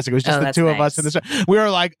fantastic. It was just the two of us in this. We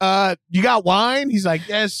were like, "You got wine?" He's like,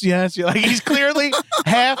 "Yes, yes." You're like, he's clearly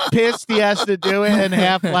half pissed he has to do it, and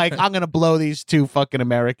half like, "I'm gonna blow these two fucking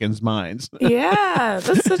Americans' minds." Yeah,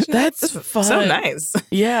 that's fun. so nice.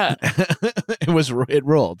 Yeah. It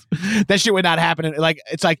rolled. That shit would not happen. Like,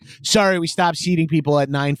 it's like, "Sorry, we stopped seating people at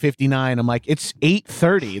 9:59. I'm like, "It's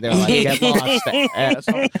 8:30. They're like, "Get lost,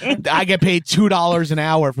 asshole." I get paid $2 an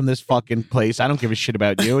hour from this fucking place. I don't give a shit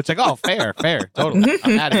about you. It's like, "Oh, fair, totally."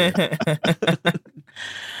 I'm out of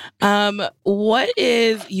here. What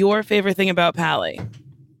is your favorite thing about Pally?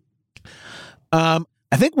 I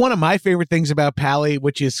think one of my favorite things about Pally,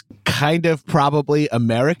 which is kind of probably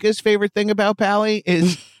America's favorite thing about Pally,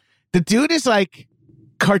 is the dude is like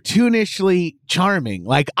cartoonishly charming.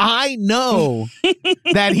 Like, I know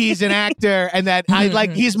that he's an actor and that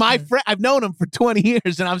he's my friend. I've known him for 20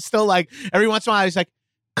 years and I'm still like, every once in a while he's like,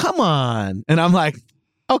 "Come on." And I'm like,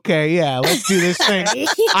 "Okay, yeah, let's do this thing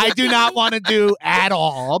I do not want to do at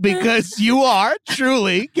all because you are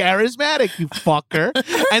truly charismatic, you fucker."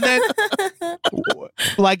 And then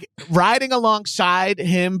like riding alongside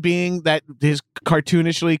him being that his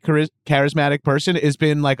cartoonishly charismatic person has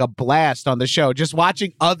been like a blast on the show. Just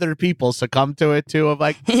watching other people succumb to it too, of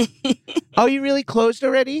like, "Oh, you really closed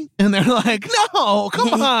already?" And they're like, "No,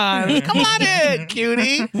 come on in,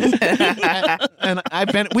 cutie." And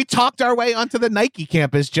we talked our way onto the Nike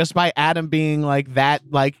campus just by Adam being like that,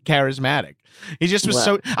 like charismatic. He just was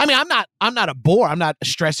so. I mean, I'm not a bore. I'm not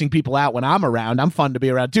stressing people out when I'm around. I'm fun to be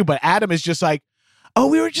around too. But Adam is just like, "Oh,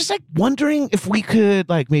 we were just like wondering if we could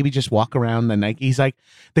like maybe just walk around the Nike." He's like,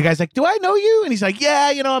 the guy's like, "Do I know you?" And he's like,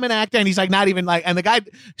 "Yeah, you know, I'm an actor." And he's like, not even like, and the guy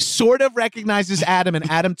sort of recognizes Adam, and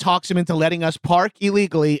Adam talks him into letting us park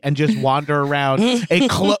illegally and just wander around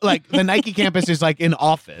like the Nike campus is like an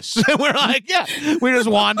office. And we're like, yeah, we're just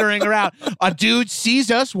wandering around. A dude sees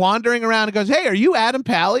us wandering around and goes, "Hey, are you Adam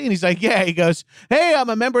Pally?" And he's like, "Yeah." He goes, "Hey, I'm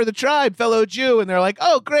a member of the tribe, fellow Jew." And they're like,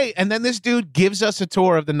 "Oh, great." And then this dude gives us a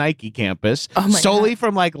tour of the Nike campus. Oh my God.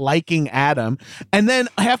 From like liking Adam, and then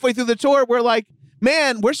halfway through the tour we're like,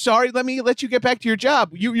 "Man, we're sorry, let you get back to your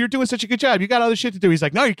job. You're doing such a good job, you got other shit to do." He's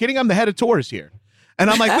like, "No, you're kidding, I'm the head of tours here." And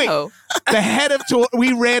I'm like, wait, Oh, the head of tour.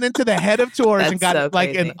 We ran into the head of tours and That's got so like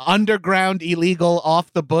an crazy. underground illegal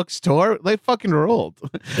off the books tour. They fucking ruled.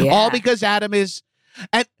 yeah. All because Adam is,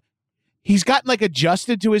 and he's gotten like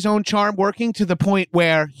adjusted to his own charm working to the point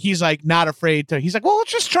where he's like not afraid to, he's like, well,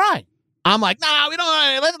 let's just try. I'm like, no, we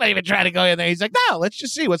don't, let's not even try to go in there. He's like, no, let's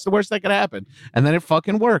just see what's the worst that could happen. And then it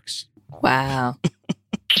fucking works. Wow.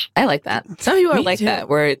 I like that. Some people are Me like too. that,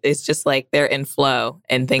 where it's just like they're in flow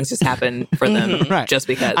and things just happen for them Right. just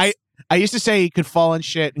because. I used to say he could fall in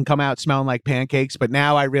shit and come out smelling like pancakes, but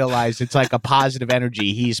now I realize it's like a positive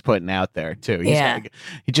energy he's putting out there too. He's Yeah. like,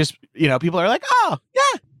 he just, people are like, oh,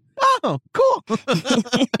 yeah. Oh, cool.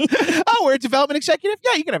 Oh, we're a development executive?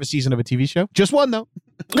 Yeah, you can have a season of a TV show. Just one, though.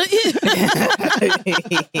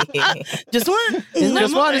 Just one.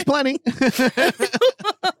 Just one is plenty.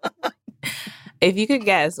 If you could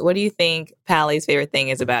guess, what do you think Pally's favorite thing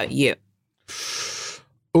is about you?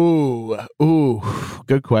 Ooh,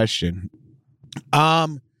 good question.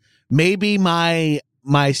 Maybe my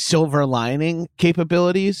silver lining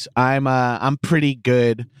capabilities. I'm pretty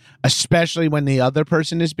good, especially when the other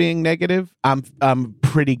person is being negative. I'm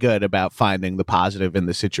pretty good about finding the positive in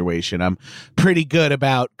the situation. I'm pretty good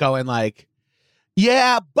about going like,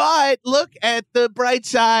 yeah, but look at the bright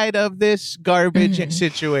side of this garbage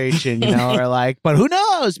situation, or like, but who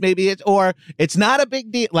knows? Maybe it's not a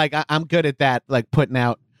big deal. Like I'm good at that, like putting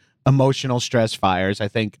out emotional stress fires. I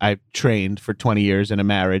think I trained for 20 years in a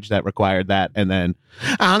marriage that required that. And then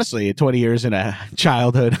honestly, 20 years in a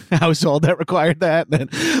childhood household that required that, and then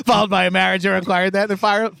followed by a marriage that required that, and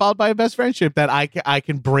then followed by a best friendship that I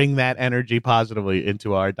can bring that energy positively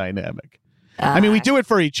into our dynamic. I mean, we do it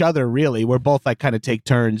for each other, really. We're both like kind of take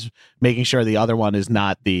turns making sure the other one is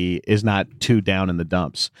not too down in the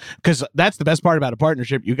dumps. Because that's the best part about a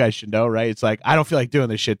partnership. You guys should know, right? It's like, I don't feel like doing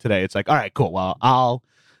this shit today. It's like, all right, cool. Well, I'll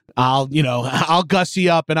gussy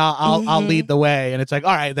up and I'll lead the way. And it's like,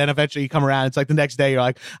 all right, then eventually you come around. It's like the next day you're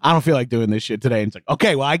like, I don't feel like doing this shit today. And it's like,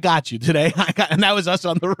 okay, well, I got you today. And that was us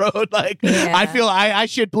on the road. Like, Yeah. I feel I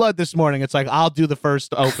shit blood this morning. It's like, I'll do the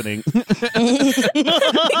first opening.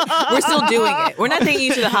 We're still doing it. We're not taking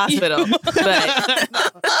you to the hospital, but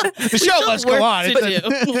The show must go on. to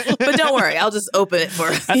It's but don't worry, I'll just open it for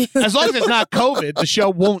us. as long as it's not COVID, the show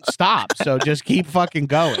won't stop. So just keep fucking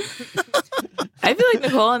going. I feel like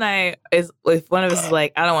Nicole and I is if one of us is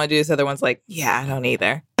like, I don't want to do this, the other one's like, yeah, I don't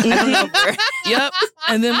either. I don't know. If Yep.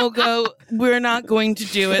 And then we'll go, we're not going to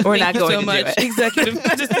do it. We're Thank not you going so to do much. it. Executive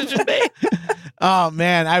decision made. Oh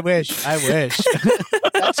man, I wish.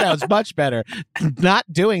 That sounds much better.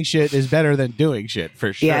 Not doing shit is better than doing shit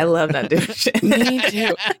for sure. Yeah, I love not doing shit. Me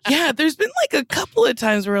too. Yeah, there's been like a couple of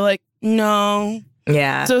times where we're like, no,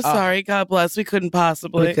 Yeah. so sorry. God bless. We couldn't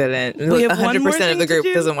possibly. We couldn't. We have one more 100% of thing the to group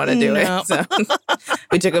do? doesn't want to do No. it. So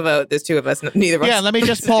we took a vote. There's two of us. Neither of us. Yeah, let me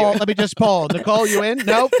just poll. Nicole, you in?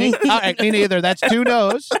 Nope. All right, me neither. That's 2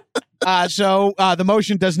 no's. So the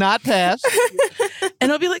motion does not pass. And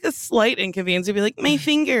it'll be like a slight inconvenience. You'll be like, my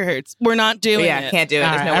finger hurts. We're not doing Yeah, it. can't do it. All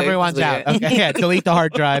There's right, no way we everyone's can out. do it. Okay, yeah, delete the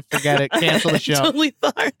hard drive. Forget it. Cancel the show. Totally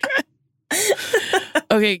the hard drive.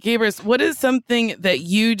 Okay, Gabrus, what is something that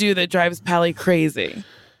you do that drives Pally crazy?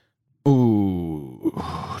 Ooh,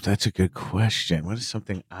 that's a good question. What is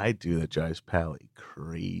something I do that drives Pally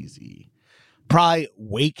crazy? Probably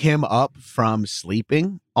wake him up from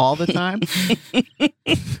sleeping all the time.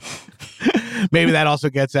 Maybe that also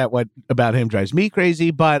gets at what about him drives me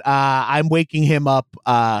crazy, but I'm waking him up.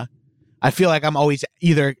 I feel like I'm always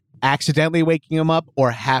either accidentally waking him up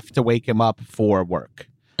or have to wake him up for work.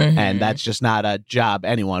 Mhm. And that's just not a job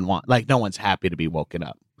anyone wants. Like, no one's happy to be woken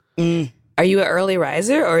up. Are you an early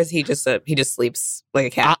riser, or is he just he just sleeps like a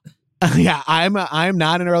cat? Yeah, I'm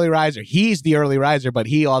not an early riser. He's the early riser, but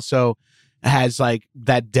he also has like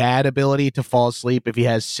that dad ability to fall asleep if he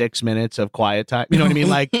has 6 minutes of quiet time. You know what I mean?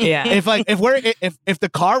 Like Yeah. if the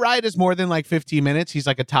car ride is more than like 15 minutes, he's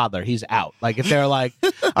like a toddler. He's out. Like if they're like,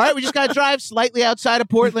 all right, we just got to drive slightly outside of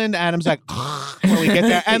Portland. Adam's like, when we get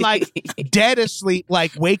there, and like dead asleep,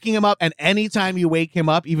 like waking him up. And anytime you wake him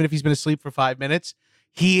up, even if he's been asleep for 5 minutes,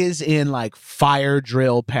 he is in like fire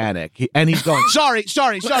drill panic. And he's going, sorry.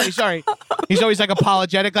 He's always like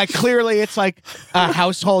apologetic. Like clearly it's like a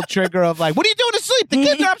household trigger of like, what are you doing to sleep? The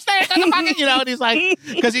kids are upstairs. And he's like,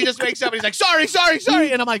 because he just wakes up and he's like,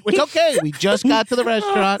 sorry. And I'm like, it's okay. We just got to the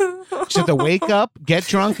restaurant. Just have to wake up, get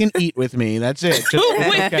drunk, and eat with me. That's it. Just,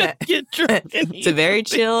 Wake up, get drunk. And It's a very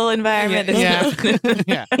chill environment. yeah.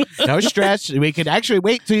 Yeah. No stress. We could actually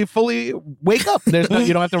wait till you fully wake up. You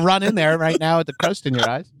don't have to run in there right now with the crust in your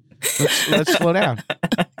eyes. Let's slow down.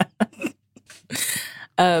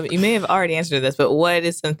 You may have already answered this, but what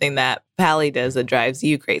is something that Pally does that drives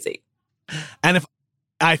you crazy? And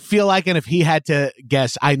I feel like, and if he had to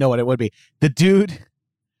guess, I know what it would be. The dude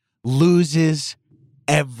loses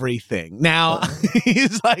everything. Now,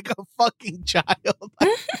 he's like a fucking child.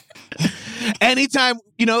 Anytime,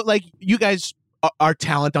 like you guys are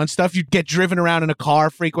talent on stuff, you get driven around in a car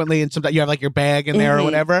frequently, and sometimes you have like your bag in there or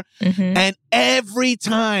whatever. And every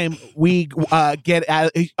time we get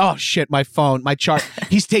out, oh shit, my phone, my charger.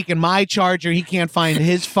 He's taking my charger. He can't find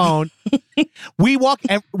his phone. We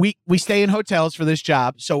stay in hotels for this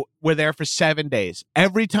job, so we're there for 7 days.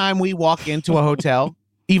 Every time we walk into a hotel,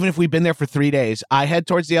 even if we've been there for 3 days, I head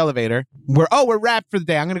towards the elevator. We're wrapped for the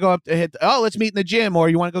day. I'm going to go up to let's meet in the gym, or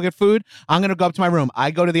you want to go get food? I'm going to go up to my room.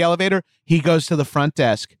 I go to the elevator. He goes to the front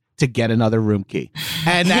desk to get another room key.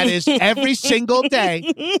 And that is every single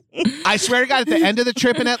day. I swear to God, at the end of the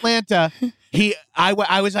trip in Atlanta,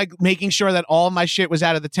 I was like making sure that all my shit was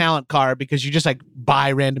out of the talent car, because you just like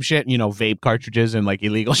buy random shit, and vape cartridges and like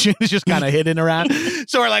illegal shit is just kind of hidden around.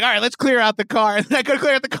 So we're like, all right, let's clear out the car. And I go to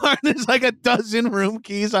clear out the car, and there's like a dozen room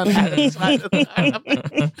keys on either side of the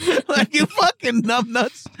car. Like, you fucking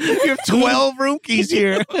numbnuts. You have 12 room keys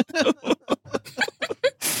here.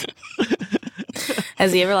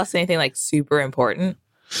 Has he ever lost anything like super important?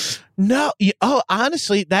 No.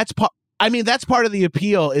 Honestly, that's part. I mean, that's part of the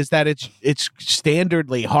appeal, is that it's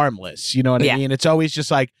standardly harmless. You know what I mean? It's always just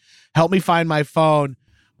like, help me find my phone.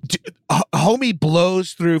 Homie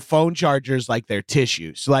blows through phone chargers like they're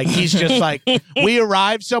tissues. Like, he's just like, we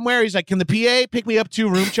arrived somewhere. He's like, can the PA pick me up 2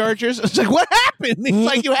 room chargers? It's like, what happened? He's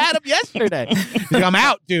like, you had them yesterday. He's like, I'm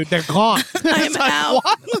out, dude. They're gone. I'm like, out.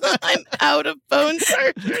 what? I'm out of phone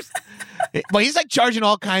chargers. Well, he's like charging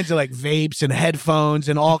all kinds of like vapes and headphones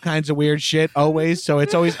and all kinds of weird shit always. So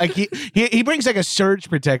it's always like he brings like a surge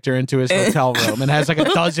protector into his hotel room and has like a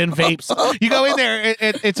dozen vapes. You go in there,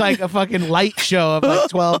 it's like a fucking light show of like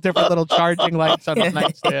 12 different little charging lights on a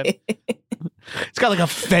nightstand. It's got like a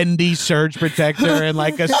Fendi surge protector and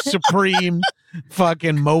like a Supreme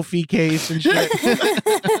fucking Mophie case and shit.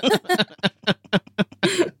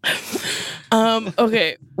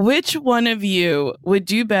 Okay, which one of you would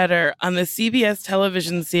do better on the CBS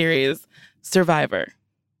television series Survivor?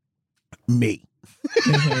 Me.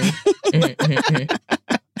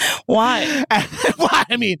 Why? Well,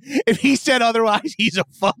 I mean, if he said otherwise, he's a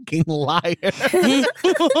fucking liar. I'm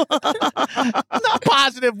not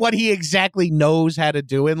positive what he exactly knows how to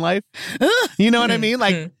do in life. You know what I mean?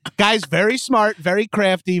 Like, guy's very smart, very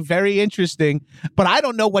crafty, very interesting, but I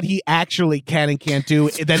don't know what he actually can and can't do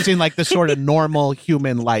that's in like the sort of normal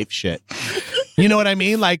human life shit. You know what I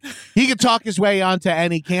mean? Like, he could talk his way onto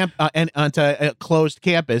any onto a closed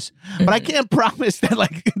campus, but I can't promise that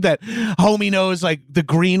that homie knows like the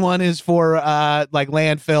green one is for like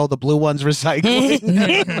landfill, the blue one's recycling.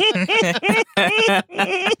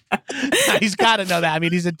 He's got to know that. I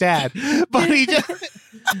mean, he's a dad, but he just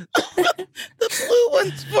The blue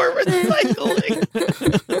one's for recycling.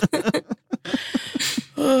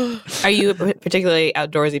 Are you a particularly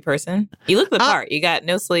outdoorsy person? You look the part. You got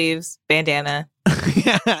no sleeves, bandana.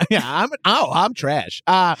 yeah. I'm trash.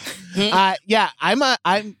 Yeah. I'm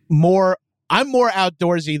more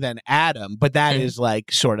outdoorsy than Adam, but that is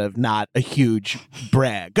like sort of not a huge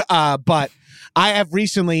brag. But I have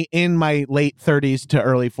recently, in my late 30s to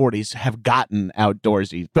early 40s, have gotten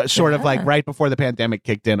outdoorsy. But sort of like right before the pandemic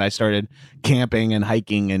kicked in, I started camping and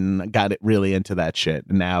hiking and got it really into that shit.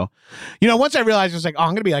 And now, once I realized, I was like, oh,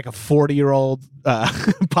 I'm going to be like a 40-year-old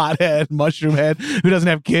pothead, mushroom head who doesn't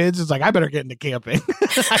have kids. It's like, I better get into camping.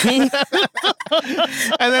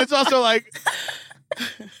 And then it's also like,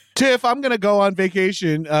 Tiff, I'm gonna go on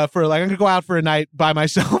vacation I'm gonna go out for a night by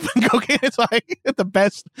myself and go get. It's like the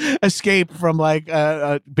best escape from like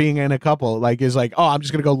being in a couple. Like, is like, oh, I'm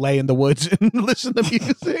just gonna go lay in the woods and listen to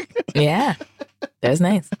music. Yeah, that's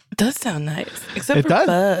nice. It does sound nice, except It for does.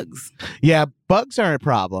 bugs. Yeah, bugs are a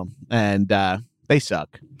problem, and they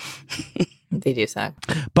suck. They do suck.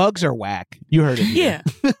 Bugs are whack. You heard it. Yeah,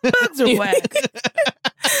 bugs are whack.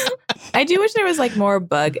 I do wish there was like more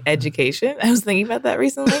bug education. I was thinking about that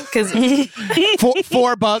recently because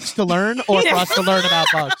for bugs to learn, or for us to learn about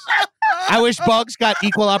bugs. I wish bugs got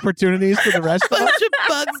equal opportunies to the rest of us. Bunch of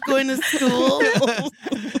bugs going to school.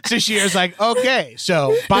 So Shear's like, okay,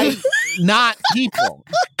 so bite, not people.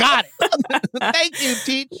 Got it. Thank you,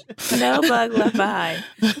 Teach. no bug left behind.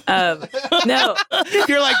 No,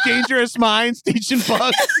 You're like Dangerous Minds teaching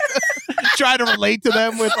bugs. Try to relate to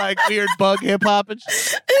them with like weird bug hip hop and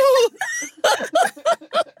shit.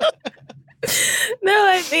 no,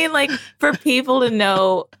 I mean like for people to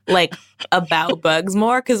know like about bugs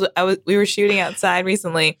more because we were shooting outside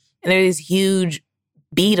recently and there were these huge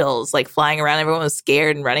beetles like flying around. Everyone was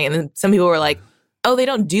scared and running, and then some people were like, oh, they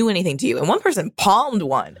don't do anything to you. And one person palmed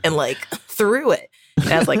one and like threw it.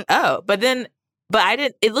 And I was like, oh, but I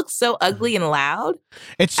didn't, it looks so ugly and loud.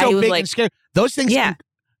 It's so big like, and scary. Those things,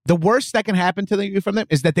 the worst that can happen to you from them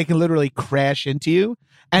is that they can literally crash into you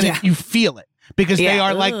and you feel it. Because they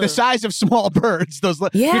are like the size of small birds.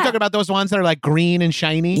 You're talking about those ones that are like green and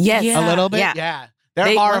shiny? Yes. A little bit? Yeah.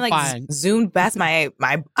 They're horrifying. One, like, zoomed past my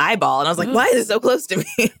eyeball, and I was like, why is it so close to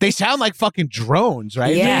me? They sound like fucking drones,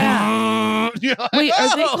 right? Yeah. Wait,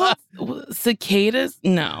 are they called cicadas?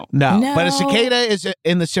 No. But a cicada is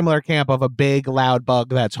in the similar camp of a big, loud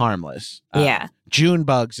bug that's harmless. June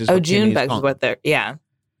bugs is what June bugs is what they're,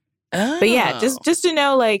 Oh. But yeah, just to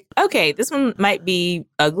know, like, okay, this one might be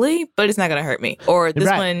ugly, but it's not going to hurt me. Or this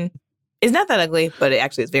one is not that ugly, but it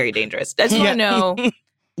actually is very dangerous. I just want to know.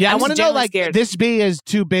 I want to know, like, scared. this bee is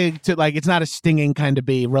too big to, like, it's not a stinging kind of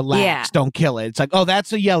bee. Relax, don't kill it. It's like, oh,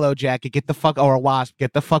 that's a yellow jacket. Get the fuck, or a wasp.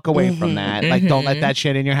 Get the fuck away from that. Like, don't let that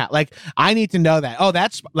shit in your house. Like, I need to know that. Oh,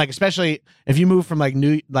 that's, like, especially if you move from, like,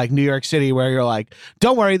 New York City, where you're like,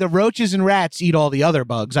 don't worry, the roaches and rats eat all the other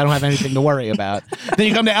bugs. I don't have anything to worry about. Then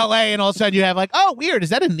you come to LA, and all of a sudden you have, like, oh, weird. Is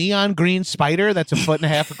that a neon green spider that's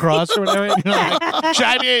 1.5 feet across or whatever? You know,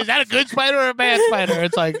 like, is that a good spider or a bad spider?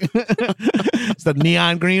 It's like, it's the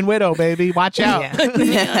neon green widow, baby. Watch out.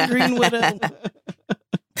 Neon green widow.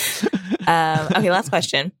 Okay, last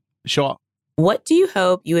question. Sure. What do you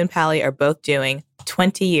hope you and Pally are both doing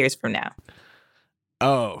 20 years from now?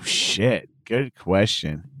 Oh, shit. Good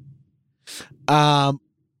question.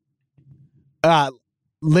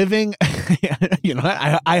 Living,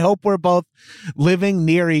 I hope we're both living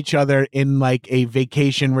near each other in like a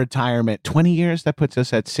vacation retirement. 20 years, that puts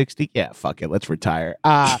us at 60. Yeah, fuck it. Let's retire.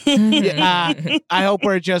 I hope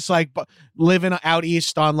we're just like living out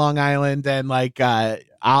east on Long Island and like,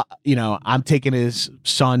 I'm taking his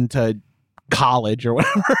son to college or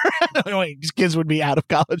whatever. These kids would be out of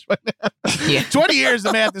college by now. 20 years,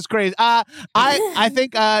 the math is crazy. I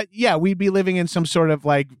think, we'd be living in some sort of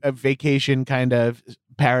like a vacation kind of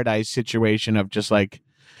paradise situation of just like,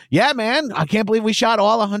 yeah, man, I can't believe we shot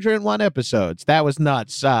all 101 episodes. That was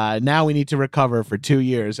nuts. Now we need to recover for 2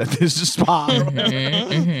 years at this spa.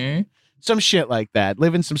 Some shit like that.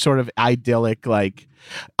 Live in some sort of idyllic, like,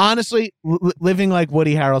 honestly, living like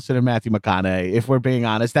Woody Harrelson and Matthew McConaughey, if we're being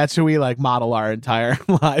honest. That's who we like model our entire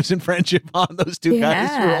lives and friendship on. Those two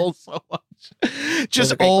guys rule so much.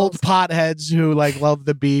 Just old potheads who like love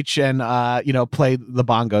the beach and, play the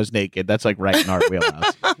bongos naked. That's like right in our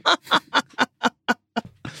wheelhouse.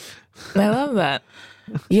 I love that.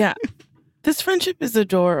 Yeah. This friendship is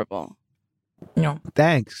adorable.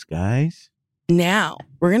 Thanks, guys. Now,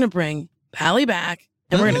 we're going to bring Pally back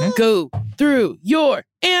and we're going to go through your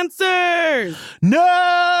answers. No!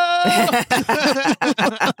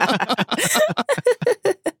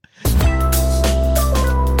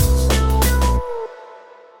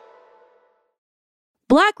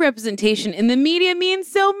 Black representation in the media means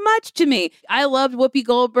so much to me. I loved Whoopi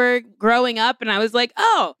Goldberg growing up, and I was like,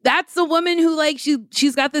 oh, that's a woman who, like,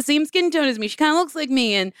 she's got the same skin tone as me. She kind of looks like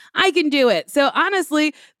me, and I can do it. So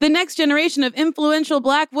honestly, the next generation of influential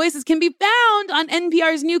Black voices can be found on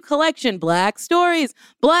NPR's new collection, Black Stories,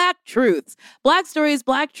 Black Truths. Black Stories,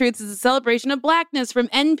 Black Truths is a celebration of Blackness from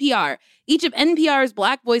NPR. Each of NPR's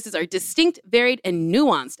Black voices are distinct, varied, and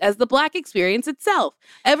nuanced as the Black experience itself.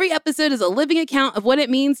 Every episode is a living account of what it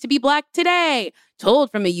means to be Black today, told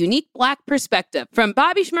from a unique Black perspective. From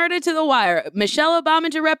Bobby Shmurda to The Wire, Michelle Obama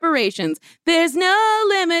to reparations, there's no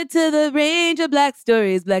limit to the range of Black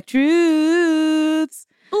stories, Black truths.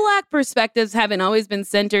 Black perspectives haven't always been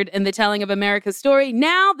centered in the telling of America's story.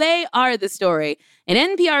 Now they are the story. In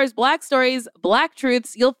NPR's Black Stories, Black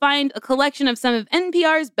Truths, you'll find a collection of some of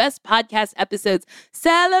NPR's best podcast episodes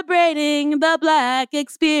celebrating the Black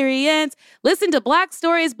experience. Listen to Black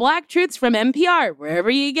Stories, Black Truths from NPR, wherever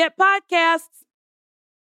you get podcasts.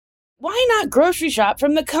 Why not grocery shop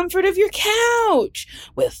from the comfort of your couch?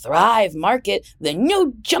 With Thrive Market, the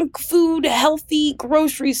no junk food, healthy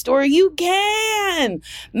grocery store you can.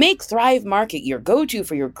 Make Thrive Market your go-to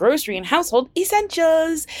for your grocery and household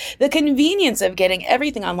essentials. The convenience of getting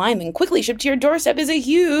everything online and quickly shipped to your doorstep is a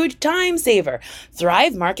huge time saver.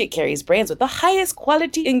 Thrive Market carries brands with the highest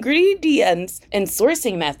quality ingredients and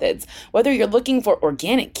sourcing methods. Whether you're looking for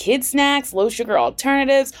organic kid snacks, low-sugar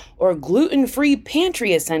alternatives, or gluten-free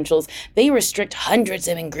pantry essentials, they restrict hundreds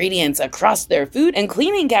of ingredients across their food and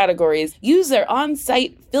cleaning categories. Use their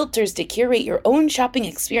on-site filters to curate your own shopping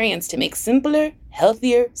experience to make simpler,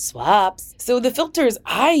 healthier swaps. So the filters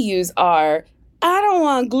I use are I don't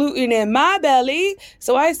want gluten in my belly.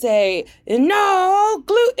 So I say, no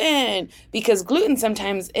gluten, because gluten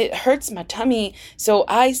sometimes it hurts my tummy. So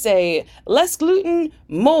I say, less gluten,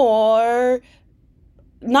 more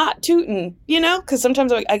not tootin', because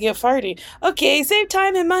sometimes I get farty. Okay, save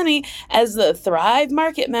time and money as the Thrive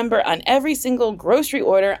Market member on every single grocery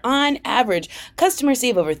order on average. Customers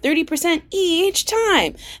save over 30% each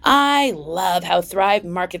time. I love how Thrive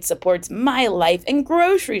Market supports my life and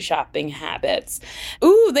grocery shopping habits.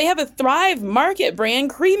 Ooh, they have a Thrive Market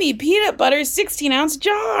brand creamy peanut butter 16-ounce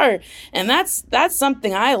jar. And that's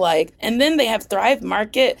something I like. And then they have Thrive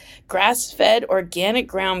Market grass-fed organic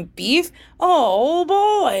ground beef. Oh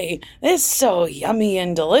boy, it's so yummy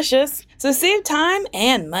and delicious. So save time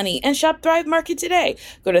and money and shop Thrive Market today.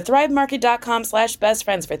 Go to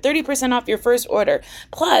thrivemarket.com/bestfriends for 30% off your first order,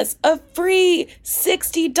 plus a free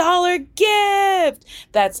 $60 gift.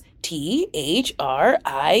 That's THRIVE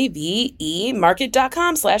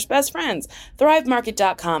market.com/bestfriends.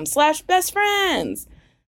 thrivemarket.com/bestfriends.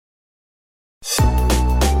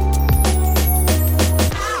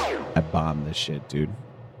 I bombed this shit, dude.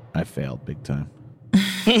 I failed big time.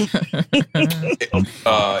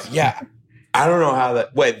 Yeah. I don't know how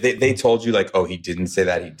that. Wait, they told you like, oh, he didn't say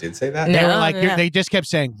that. He did say that. They No, were like, no. they just kept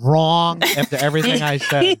saying wrong after everything I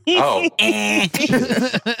said. Oh,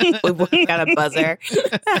 We got a buzzer.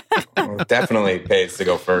 well, definitely pays to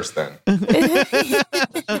go first then.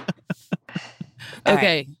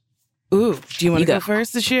 Okay. Ooh, do you want You to go go.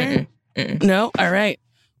 first this year? Mm-mm. No? All right.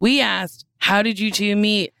 We asked, how did you two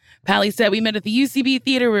meet? Pally said, we met at the UCB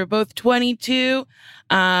theater. We were both 22.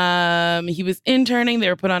 He was interning. They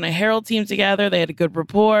were put on a Herald team together. They had a good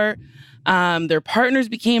rapport. Their partners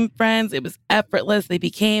became friends. It was effortless. They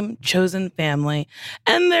became chosen family.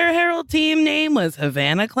 And their Herald team name was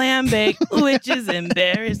Havana Clam Bake, which is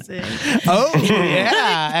embarrassing. Oh,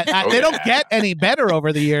 yeah. They don't get any better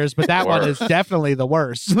over the years, but that one is definitely the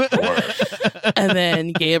worst. And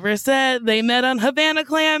then Gabriel said they met on Havana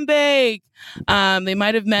Clam Bake. They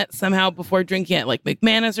might have met somehow before drinking at like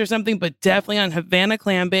McManus or something, but definitely on Havana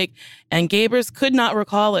Clam Bake. And Gabriel could not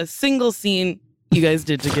recall a single scene you guys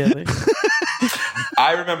did together.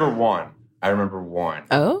 I remember one.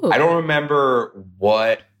 Oh. I don't remember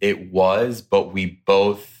what it was, but we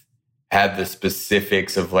both had the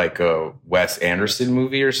specifics of like a Wes Anderson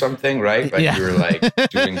movie or something, right? Like Yeah. we were like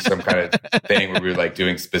doing some kind of thing where we were like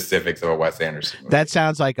doing specifics of a Wes Anderson movie. That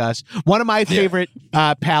sounds like us. One of my favorite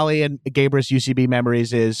Pally and Gabrus UCB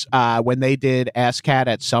memories is when they did Ask Cat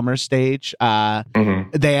at Summer Stage.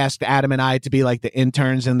 They asked Adam and I to be like the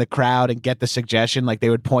interns in the crowd and get the suggestion. Like they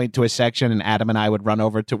would point to a section and Adam and I would run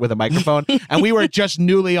over to with a microphone. And we were just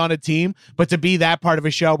newly on a team, but to be that part of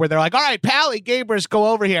a show where they're like, all right, Pally, Gabrus, go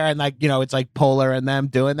over here. And like, it's like Polar and them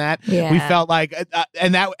doing that. Yeah. We felt like,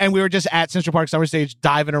 and we were just at Central Park Summer Stage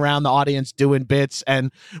diving around the audience doing bits.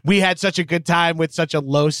 And we had such a good time with such a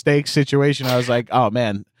low stakes situation. I was like, oh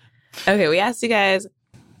man. Okay, we asked you guys,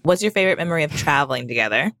 what's your favorite memory of traveling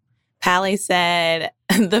together? Pally said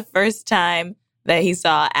the first time that he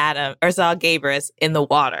saw Gabrus in the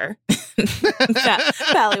water.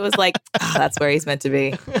 Pally was like, oh, that's where he's meant to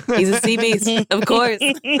be. He's a sea beast, of course.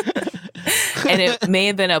 And it may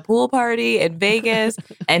have been a pool party in Vegas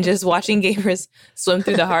and just watching Gabrus swim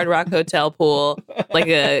through the Hard Rock Hotel pool like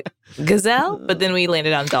a gazelle, but then we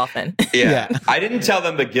landed on dolphin. Yeah. I didn't tell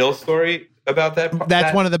them the Gil story about that.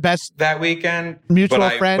 That's one of the best that weekend. mutual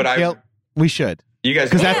friend. Gil, we should. You guys,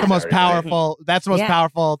 because that's the most already, right? powerful. That's the most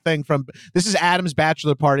powerful thing from. This is Adam's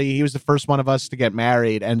bachelor party. He was the first one of us to get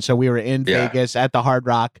married, and so we were in Vegas at the Hard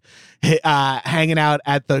Rock, hanging out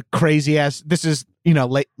at the crazy ass. This is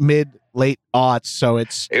late aughts, so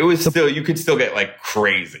it was still you could still get like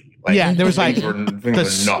crazy. Like, yeah, there was like things were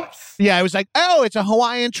nuts. Yeah, it was like, oh, it's a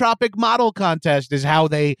Hawaiian tropic model contest is how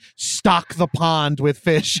they stock the pond with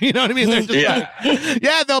fish. You know what I mean? They're just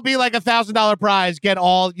like, there'll be like $1,000 prize. Get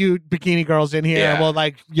all you bikini girls in here and we'll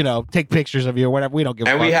take pictures of you or whatever. We don't give a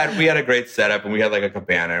fuck. And we had a great setup and we had like a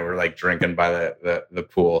cabana and we were like drinking by the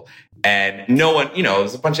pool. And no one, it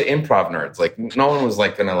was a bunch of improv nerds. Like no one was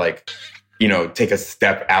like gonna like take a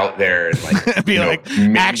step out there and like be like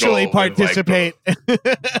actually participate. Like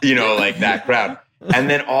like that crowd.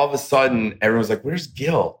 And then all of a sudden, everyone's like, "Where's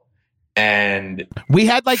Gil?" And we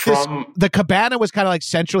had like the cabana was kind of like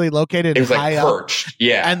centrally located. It was high like perched,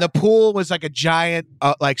 and the pool was like a giant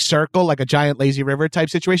like circle, like a giant lazy river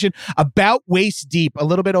type situation, about waist deep, a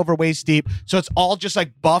little bit over waist deep. So it's all just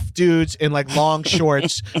like buff dudes in like long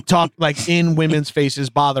shorts, talk like in women's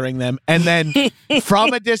faces, bothering them. And then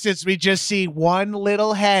from a distance, we just see one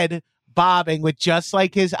little head bobbing with just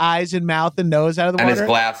like his eyes and mouth and nose out of the water. And his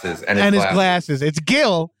glasses. And his glasses. It's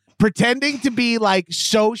Gil, pretending to be like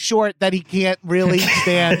so short that he can't really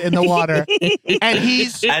stand in the water, and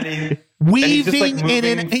he's weaving in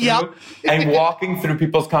and and walking through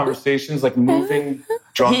people's conversations, like moving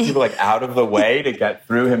drunk people like out of the way to get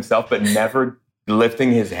through himself, but never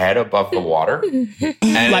lifting his head above the water.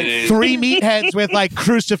 And like three meatheads with like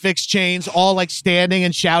crucifix chains all like standing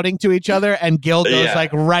and shouting to each other, and Gil goes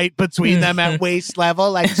like right between them at waist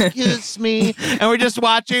level, like excuse me, and we're just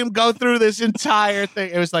watching him go through this entire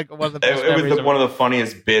thing. It was like one of the best one of the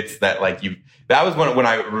funniest bits that like that was when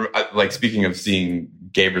I like, speaking of seeing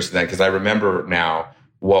Gabrus then, because I remember now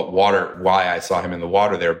why I saw him in the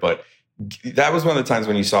water there, but that was one of the times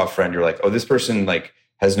when you saw a friend, you're like, oh, this person like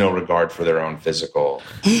has no regard for their own physical.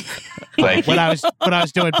 Like when I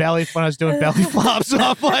was doing belly flops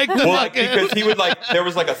off like the because he would like, there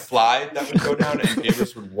was like a slide that would go down, and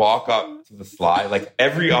Gabrus would walk up to the slide. Like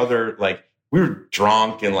every other, like we were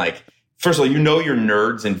drunk, and like first of all, you're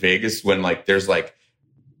nerds in Vegas when like there's like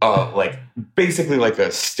basically like a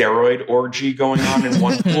steroid orgy going on in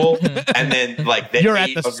one pool, and then like you're at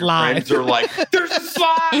the slide. Your friends are like, "There's a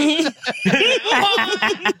slide,"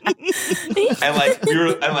 and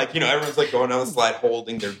like everyone's like going down the slide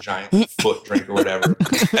holding their giant foot drink or whatever,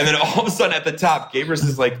 and then all of a sudden at the top, Gabrus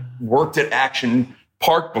is like worked at Action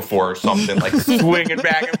Park before or something, like swinging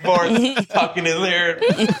back and forth, tucking in there,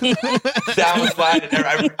 down the slide.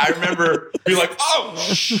 And I remember being like, "Oh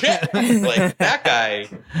shit!" Like that guy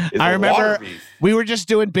is I a remember water beast. we were just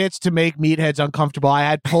doing bits to make meatheads uncomfortable. I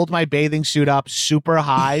had pulled my bathing suit up super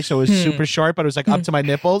high, so it was super short, but it was like up to my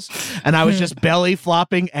nipples, and I was just belly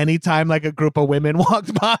flopping anytime like a group of women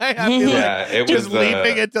walked by. I feel it just was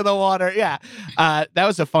leaping into the water. Yeah, that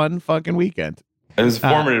was a fun fucking weekend. It was a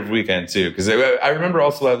formative weekend too, because I remember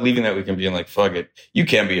also leaving that weekend being like, "Fuck it, you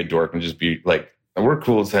can't be a dork and just be like, we're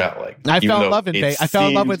cool as hell." Like I fell in love in Vegas. I fell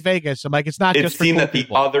in love with Vegas. I'm like, it's not just for cool that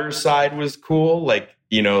people. The other side was cool. Like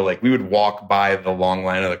like we would walk by the long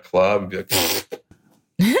line of the club and be like,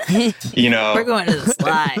 we're going to the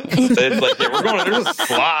slide. It's like, we're going. There's a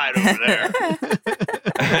slide over there.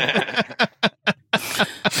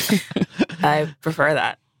 I prefer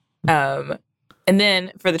that. And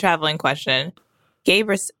then for the traveling question,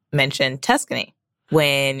 Gabrus mentioned Tuscany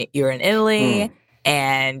when you were in Italy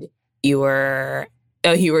and you were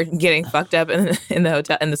getting fucked up in the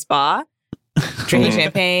hotel, in the spa, drinking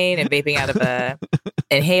champagne and vaping out of a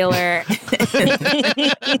inhaler.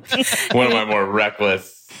 One of my more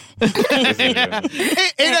reckless. In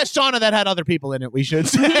a sauna that had other people in it, we should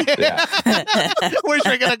say. We're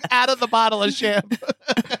drinking out of the bottle of champagne.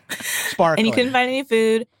 Sparkling. And you couldn't find any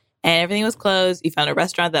food. And everything was closed. You found a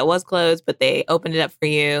restaurant that was closed, but they opened it up for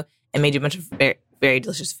you and made you a bunch of very, very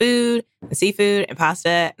delicious food and seafood and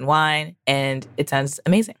pasta and wine. And it sounds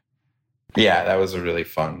amazing. Yeah, that was a really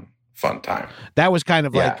fun time. That was kind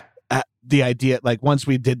of like the idea. Like once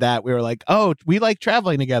we did that, we were like, oh, we like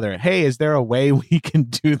traveling together. Hey, is there a way we can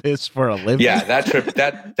do this for a living? Yeah, that trip,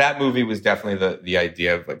 that movie was definitely the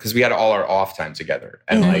idea of, because we had all our off time together,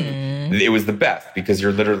 and like it was the best because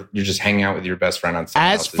you're just hanging out with your best friend on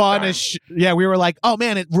someone as else's fun time. as we were like, oh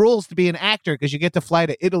man, it rules to be an actor because you get to fly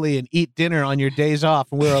to Italy and eat dinner on your days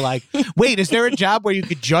off. And we were like, wait, is there a job where you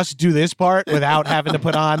could just do this part without having to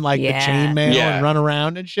put on like the chainmail and run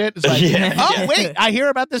around and shit? It's like, wait, I hear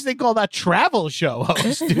about this thing called a travel show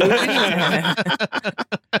host, dude.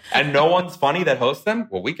 And no one's funny that hosts them?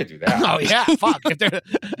 Well, we could do that. Oh yeah, fuck.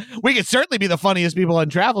 We could certainly be the funniest people on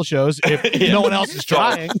travel shows if no one else is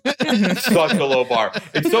trying. Such a low bar.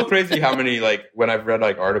 It's so crazy how many, like, when I've read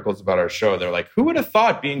like articles about our show, they're like, who would have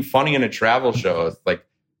thought being funny in a travel show? It's like,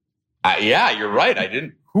 yeah, you're right. I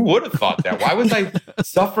didn't. Who would have thought that? Why was I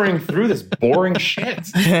suffering through this boring shit?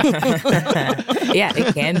 Yeah,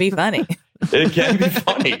 it can be funny. It can be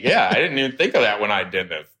funny. Yeah, I didn't even think of that when I did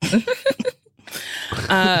this.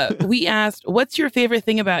 We asked, what's your favorite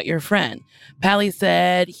thing about your friend? Pally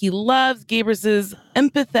said he loves Gabrus's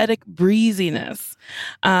empathetic breeziness.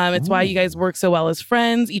 It's why you guys work so well as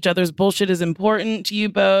friends. Each other's bullshit is important to you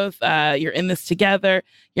both. You're in this together.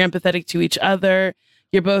 You're empathetic to each other.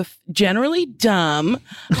 You're both generally dumb.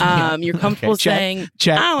 You're comfortable saying,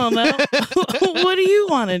 check. I don't know. What do you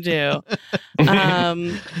want to do?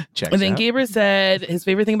 And then Gabrus said his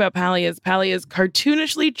favorite thing about Pally is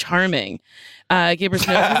cartoonishly charming. Gabrus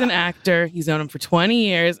knows he's an actor. He's known him for 20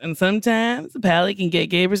 years. And sometimes Pally can get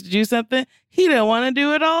Gabrus to do something he didn't want to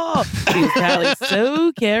do it all. Because Pally's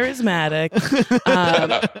so charismatic.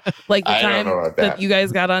 Like the I don't time know about that that. you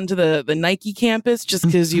guys got onto the Nike campus just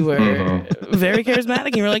because you were very charismatic.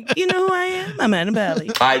 And you were like, you know who I am? I'm Adam Pally.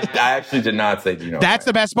 I actually did not say, you know. That's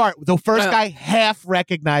the best part. The first Oh. guy half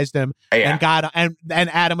recognized him Yeah. and got and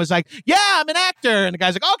Adam was like, "Yeah, I'm an actor," and the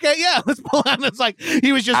guy's like, "Okay, yeah, let's pull on." It's like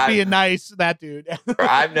he was just being nice. That dude.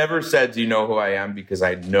 I've never said, do you know who I am? Because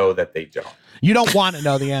I know that they don't. You don't want to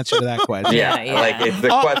know the answer to that question. Yeah. Like it's the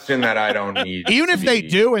question that I don't need. Even to if they be-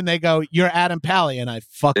 do and they go, "You're Adam Pally," and I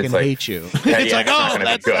fucking It's like, hate you. Yeah, It's yeah, like, it's not oh, gonna be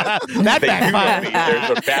that's good. that They do know backfired. me.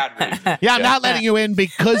 There's a bad reason. Yeah, I'm not letting you in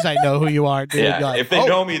because I know who you are, dude. Yeah, You're like, if they "Oh."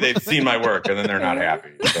 know me, they've seen my work, and then they're not happy.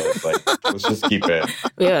 So it's like, let's just keep it.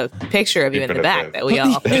 We have a picture of you Keep in it the at back this. that we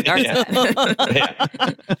all think are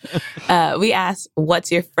Yeah. We asked,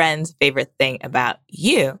 what's your friend's favorite thing about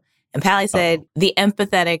you? And Pally said, the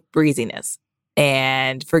empathetic breeziness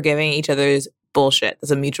and forgiving each other's bullshit.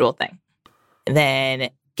 That's a mutual thing. And then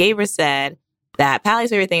Gabrus said that Pally's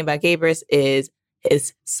favorite thing about Gabrus is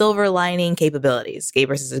his silver lining capabilities.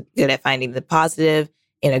 Gabrus is good at finding the positive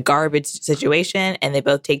in a garbage situation, and they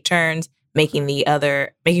both take turns making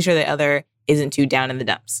sure the other isn't too down in the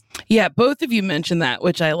dumps. Yeah, both of you mentioned that,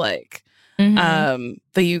 which I like. Mm-hmm.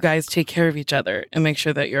 That you guys take care of each other and make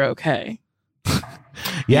sure that you're okay. Yeah,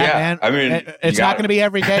 Yeah, man. I mean, it's you not got going to it. be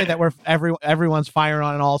every day that everyone's firing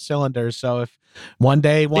on all cylinders. So if one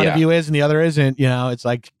day one of Yeah. you is and the other isn't, it's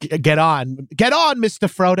like get on, Mr.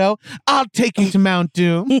 Frodo. I'll take you to Mount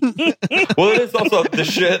Doom. Well, it is also the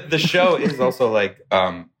show is also like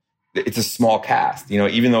it's a small cast.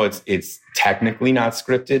 Even though it's technically not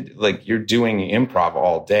scripted, like you're doing improv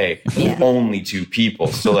all day Yeah. with only two people.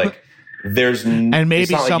 So like there's And maybe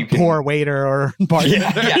it's not like some you can- poor waiter or bartender.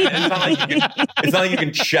 Yeah. It's not like you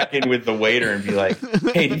can check in with the waiter and be like,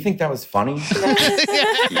 "Hey, do you think that was funny?"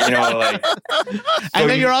 Like. And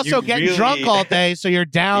then you're also getting really- drunk all day, so you're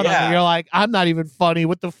down on Yeah. it. You're like, I'm not even funny.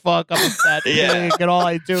 What the fuck? I'm a fat Yeah. pig, and all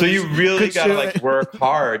I do So is you really gotta consume it. work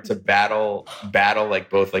hard to battle like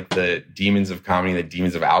both like the demons of comedy and the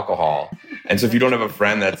demons of alcohol. And so if you don't have a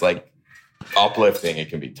friend that's like uplifting, it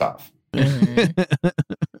can be tough.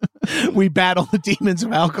 We battle the demons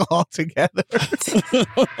of alcohol together. We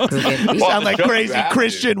Well, sound like the show crazy you have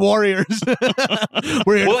Christian warriors.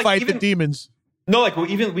 We're here Well, to like, fight the even- demons. No, like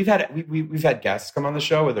we've had guests come on the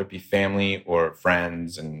show, whether it be family or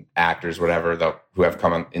friends and actors, whatever, who have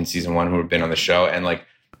come on in season 1 who have been on the show, and like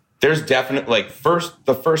there's definitely like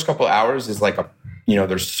the first couple hours is like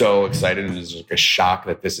they're so excited and there's like a shock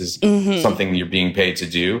that this is something you're being paid to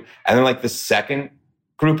do, and then like the second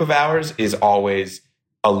group of hours is always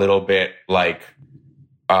a little bit like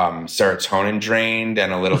serotonin drained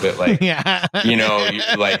and a little bit like Yeah.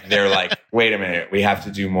 like they're like, wait a minute, we have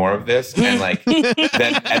to do more of this, and like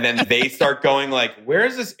then they start going like, where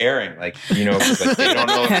is this airing? Like 'cause, like, they don't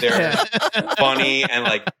know if they're funny, and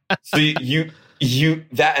like so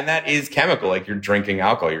that is chemical. Like you're drinking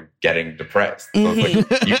alcohol, you're getting depressed. So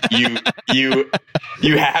it's like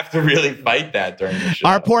you have to really fight that during the show.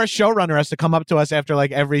 Our poor showrunner has to come up to us after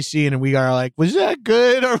like every scene, and we are like, "Was that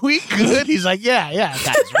good? Are we good?" He's like, "Yeah,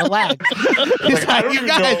 guys, relax." He's Like, I don't "You even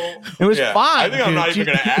guys, know. it was Yeah. fine. I think I'm not dude. even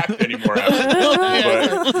going to act anymore.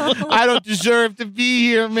 After this, but I don't deserve to be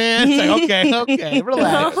here, man. It's like, okay,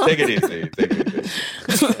 relax. take it easy. Take it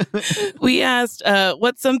easy. We asked,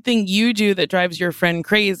 what's something you do that drives your friend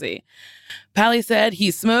crazy? Pally said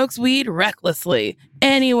he smokes weed recklessly,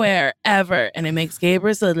 anywhere, ever, and it makes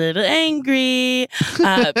Gabrus a little angry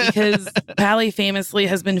because Pally famously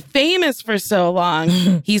has been famous for so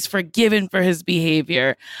long. He's forgiven for his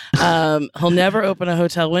behavior. He'll never open a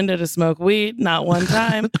hotel window to smoke weed, not one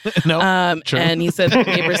time. No, true. And he said that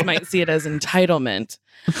Gabrus might see it as entitlement.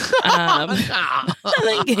 And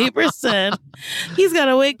then Gabrus said he's got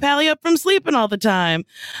to wake Pally up from sleeping all the time.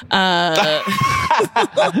 I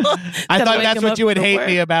Gotta thought wake that's him what up you would for hate work.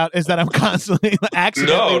 me about, is that I'm constantly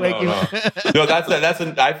accidentally waking No. up. No,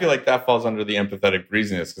 I feel like that falls under the empathetic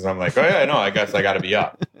breeziness, because I'm like, oh yeah, no, I guess I got to be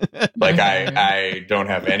up. Like I don't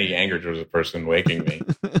have any anger towards a person waking me.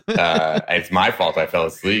 It's my fault I fell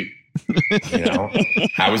asleep.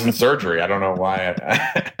 I was in surgery. I don't know why.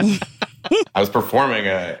 I was performing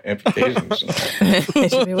an amputation. They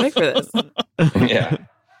should be awake for this. Yeah.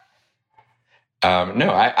 No,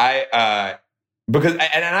 because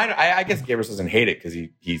I guess Gabrus doesn't hate it, because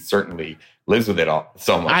he certainly lives with it all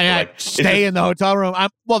so much. I Like, it's stay in the hotel room.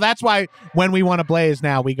 Well, that's why when we want to blaze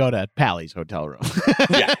now, we go to Pally's hotel room.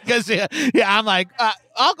 Yeah. Because I'm like,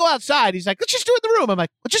 I'll go outside. He's like, let's just do it in the room. I'm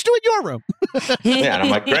like, let's just do it in your room. Yeah, and I'm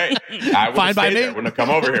like, great. I would Fine by stay me. there. Wouldn't have come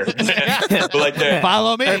over here. But like,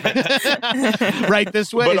 Follow me. Right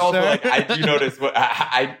this way, but also, sir. like, I do notice what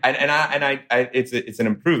it's an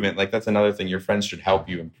improvement. Like, that's another thing. Your friends should help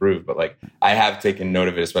you improve. But like, I have taken note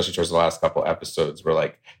of it, especially towards the last couple episodes, where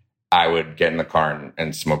like I would get in the car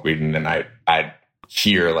and smoke weed, and then I'd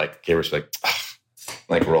hear like Gabriel's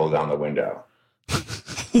like roll down the window.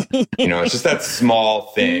 You know, it's just that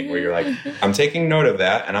small thing where you're like, I'm taking note of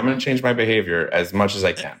that, and I'm going to change my behavior as much as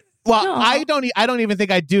I can. Well, No. I don't even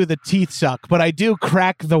think I do the teeth suck, but I do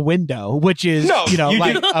crack the window, which is No, you know you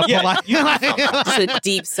like do. a Yeah, polite. Just a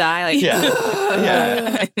deep sigh, like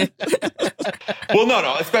Yeah. Well,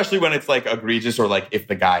 no, especially when it's like egregious, or like if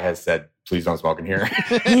the guy has said, "Please don't smoke in here."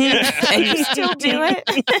 and you still do it.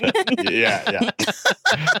 Yeah.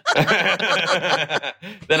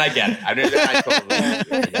 Then I get it. I totally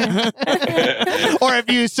get it. Or if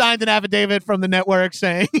you signed an affidavit from the network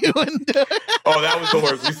saying you wouldn't do it. Oh, that was the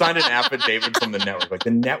worst. We signed an affidavit from the network. Like,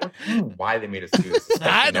 the network, I don't know why they made us do this.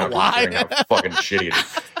 I know why. How fucking shitty it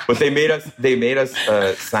is. But they made us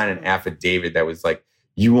sign an affidavit that was like,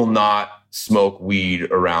 you will not smoke weed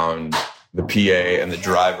around the PA and the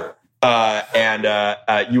driver. And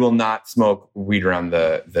you will not smoke weed around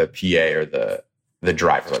the PA or the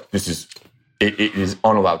driver. Like, it is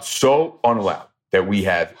unallowed. So unallowed that we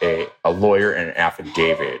have a lawyer and an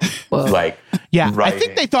affidavit. Whoa. Like, Yeah, I writing-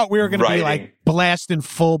 think they thought we were going to be writing. like blasting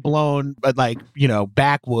full blown, like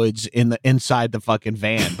backwoods inside the fucking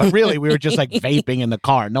van, but really we were just like vaping in the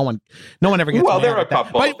car. No one ever gets. Well, mad there were a at that.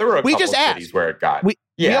 couple. But There were a we couple just asked. cities where it got. We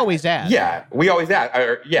always ask. Yeah, we always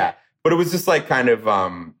ask. Yeah, but it was just like kind of.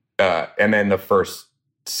 And then the first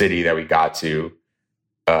city that we got to,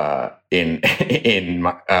 in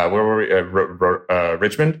where were we?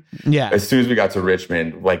 Richmond. Yeah. As soon as we got to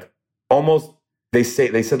Richmond, like almost they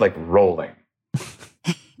said like rolling.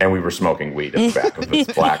 And we were smoking weed at the back of this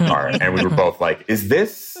black car. And we were both like, is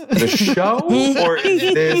this the show? Or is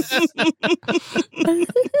this,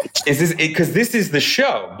 because this is the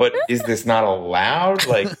show, but is this not allowed?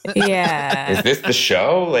 Like, Yeah. is this the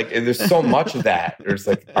show? Like, there's so much of that. There's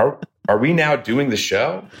like, are we now doing the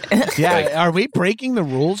show? Yeah, Like- are we breaking the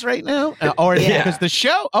rules right now? Or is it Yeah. because the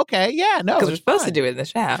show? Okay, yeah, no, Because we're it's supposed to fine. do it in the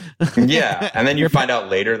shower. Yeah. And then you find out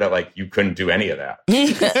later that like you couldn't do any of that.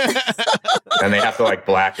 And they have to like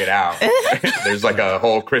black it out. There's like a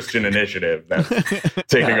whole Christian initiative that's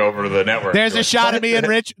taking over the network. There's a Like, shot of what? me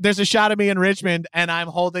in There's a shot of me in Richmond, and I'm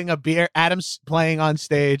holding a beer. Adam's playing on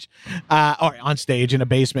stage, or on stage in a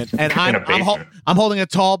basement, and basement. I'm holding a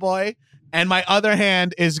tall boy, and my other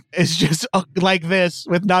hand is just like this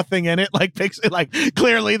with nothing in it, like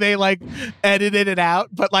clearly they like edited it out,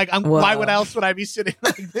 but like why Whoa. else would I be sitting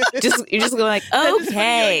like this? You're just going like,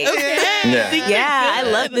 okay. Yeah. Yeah, I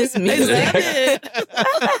love this music.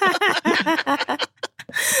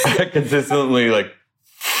 Consistently like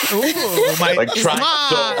Ooh, my, Like trying so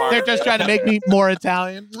hard. They're just trying to make me more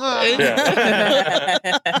Italian. Yeah.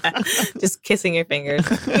 Just kissing your fingers.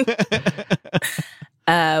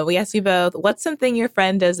 We asked you both, what's something your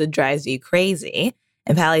friend does that drives you crazy?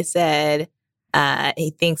 And Pally said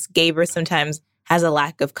he thinks Gaber sometimes has a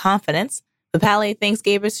lack of confidence, but Pally thinks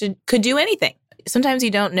Gaber could do anything. Sometimes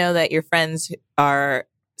you don't know that your friends are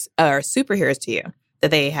superheroes to you,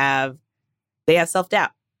 that they have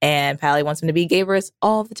self-doubt. And Pally wants him to be Gabrus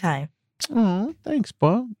all the time. Oh, thanks,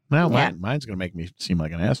 Bo. Now Yeah. mine's gonna make me seem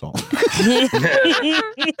like an asshole.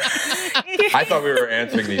 I thought we were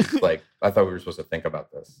answering these like I thought we were supposed to think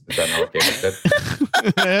about this. Is that not what Gabriel said?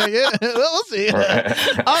 Yeah, we'll see. All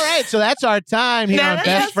right, so that's our time here No, on no,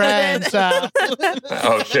 Best that's Friends.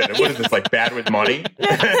 Oh shit! What is this like? Bad with money?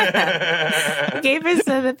 Gabrus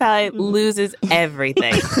said that Pally loses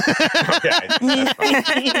everything. Okay, that's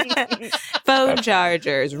fine. Phone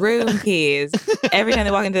chargers, room keys. Every time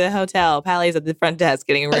they walk into the hotel, Pally's at the front desk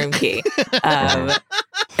getting a room key.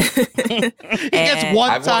 He gets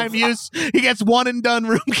one-time use. He gets one and done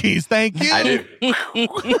room keys. Thank you. I do.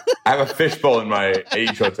 I have a fishbowl in my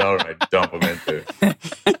each hotel room. I dump them into.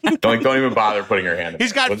 Don't even bother putting your hand in.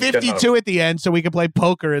 He's there. got Let's get 52 at the end, so we can play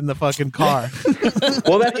poker in the fucking car.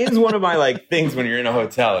 Well, that is one of my like things when you're in a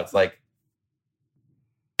hotel. It's like,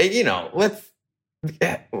 let's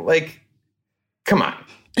like, come on.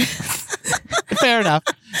 Fair enough.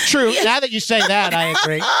 True. Now that you say that, I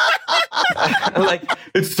agree. Like,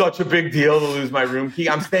 it's such a big deal to lose my room key.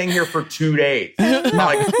 I'm staying here for 2 days. It's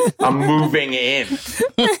not like I'm moving in.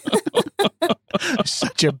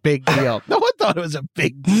 Such a big deal. No one thought it was a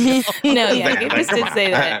big deal. No, yeah, Like, Gabrus come did on.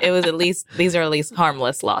 say that it was at least, these are at least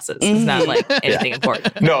harmless losses. It's not like anything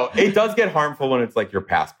important. No, it does get harmful when it's like your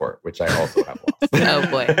passport, which I also have lost. Oh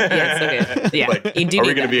boy. Yes, okay. Yeah. Like, You do are need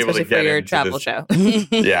we going that, to be able to especially for get your into travel this? show.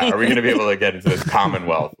 Yeah, are we going to be able to get into this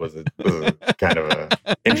Commonwealth? Was a kind of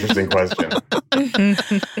a interesting question.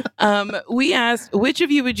 We asked, which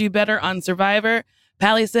of you would you better on Survivor?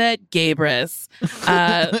 Pally said, Gabrus.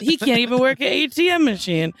 He can't even work an ATM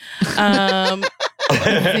machine.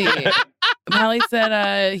 Let's see. Pally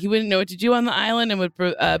said he wouldn't know what to do on the island and would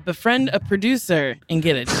befriend a producer and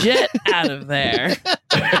get a jet out of there.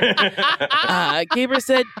 Gabrus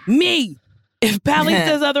said, me. If Pally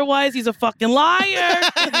says otherwise, he's a fucking liar.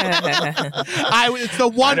 It's the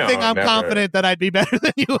one I know, thing I'm never. confident that I'd be better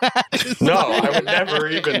than you at. No, I would never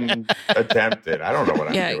even attempt it. I don't know what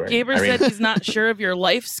I'm Yeah, doing. Gabrus I mean, said he's not sure of your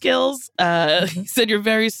life skills. He said you're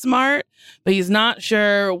very smart, but he's not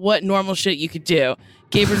sure what normal shit you could do.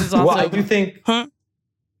 Gabrus is also... well, I do think Huh?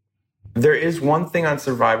 there is one thing on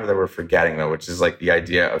Survivor that we're forgetting, though, which is like the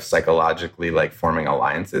idea of psychologically like forming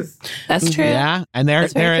alliances. That's true. Yeah, and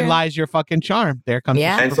That's very therein true. lies your fucking charm. There comes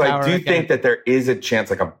Yeah. the And so I superpower do again. think that there is a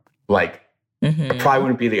chance, I probably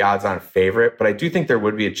wouldn't be the odds-on favorite, but I do think there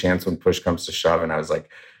would be a chance when push comes to shove, and I was like,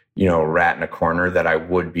 rat in a corner, that I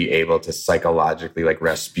would be able to psychologically like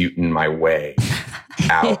Rasputin my way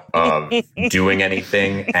out of doing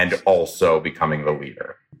anything and also becoming the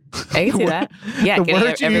leader. I can see that. Yeah, The getting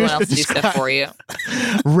word you everyone used else to to do stuff describe- for you.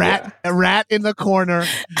 A rat in the corner,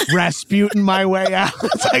 Rasputin my way out.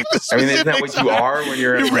 It's like the I mean, isn't that specifics what you are. are when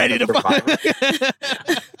you're You're ready to Survivor?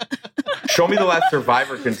 fight. Show me the last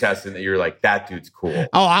Survivor contestant that you're like, that dude's cool.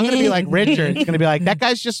 Oh, I'm going to be like Richard. It's going to be like, that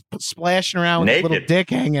guy's just splashing around with his little Naked. dick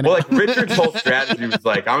hanging Well, out. like Richard's whole strategy was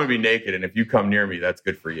like, I'm gonna be naked, and if you come near me, that's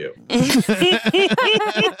good for you.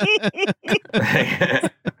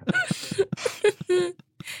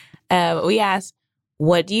 We asked,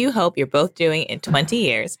 what do you hope you're both doing in 20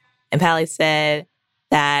 years? And Pally said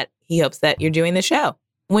that he hopes that you're doing the show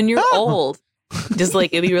when you're old. Just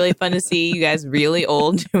like, it'd be really fun to see you guys really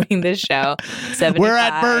old doing this show. 75. We're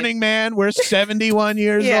at Burning Man. We're 71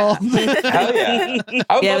 years Yeah. old. Hell yeah!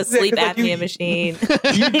 I would You have a love to see it, sleep 'cause, like, apnea machine.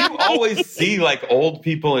 you always see like old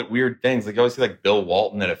people at weird things. Like you always see like Bill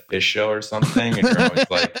Walton at a fish show or something, and you're always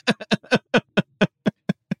like,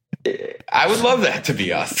 I would love that to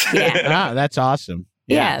be us. Yeah. Ah, that's awesome.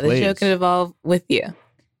 Yeah, the show please. could evolve with you.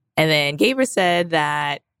 And then Gabriel said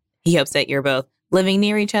that he hopes that you're both living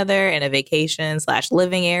near each other in a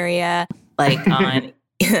vacation/living area, like on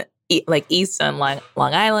like East on Long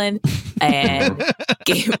Island. And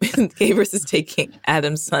Gabriel is taking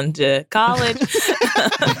Adam's son to college.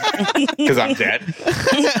 Because I'm dead.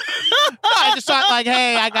 I just thought like,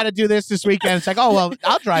 hey, I got to do this weekend. It's like, oh, well,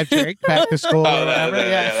 I'll drive Jake back to school. Oh, or whatever.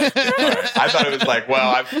 that's good. All right. I thought it was like,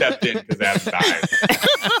 well, I've stepped in because Adam died.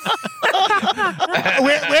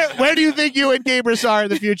 Where do you think you and Gabriel are in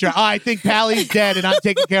the future? Oh, I think Pally's dead and I'm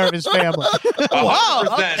taking care of his family.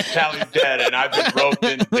 100% Tally's dead, and I've been roped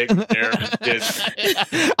in taking care of his kids.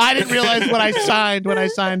 I didn't realize what I signed when I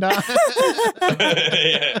signed on.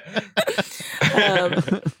 Yeah.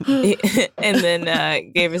 And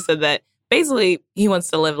then Gabriel said that basically he wants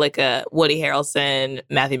to live like a Woody Harrelson,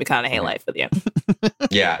 Matthew McConaughey life with you.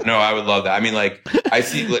 Yeah, no, I would love that. I mean, like, I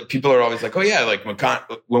see like, people are always like, oh, yeah, like when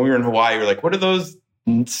we were in Hawaii, we were like, what are those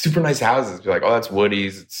super nice houses? You're like, oh, that's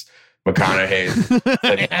Woody's. It's McConaughey's. It's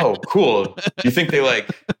like, oh, cool. You think they like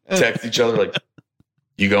text each other like,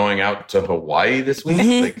 you going out to Hawaii this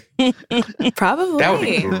week? Like, Probably. that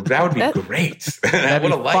would be great. That'd What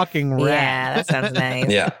be a life. fucking rad. Yeah, that sounds nice.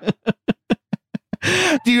 Yeah.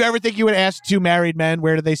 Do you ever think you would ask two married men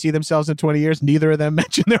where do they see themselves in 20 years? Neither of them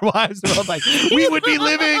mention their wives. They're all like, we would be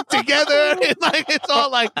living together. And like, it's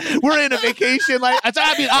all like, we're in a vacation. Like,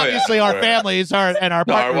 I mean, obviously our right. families are and our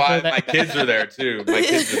No, our partners are wives, there. my kids are there too. My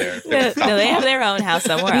kids are there. No, they have their own house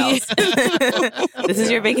somewhere else. This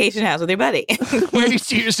is your vacation house with your buddy. Where do you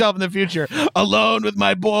see yourself in the future? Alone with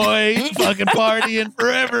my boy, fucking partying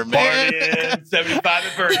forever, man. Partying, 75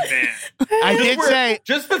 at Burning Man. I did say,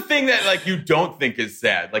 Just the thing that like you don't think is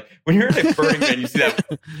sad. Like when you're at Burning Man, you see that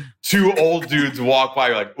two old dudes walk by,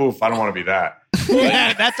 you're like, oof, I don't want to be that.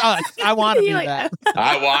 yeah, that's us. I want to be You're like, that.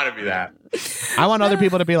 I want to be that. I want other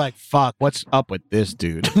people to be like, fuck, what's up with this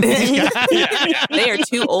dude? Yeah. They are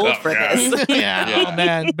too old Oh, for God. this. yeah, Yeah. oh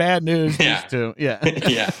man, bad news. Yeah. These two. Yeah.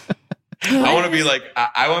 Yeah. I want to be like,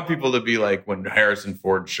 I want people to be like when Harrison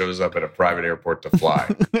Ford shows up at a private airport to fly.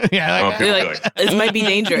 yeah, I like, want people You're to be like, like, this might be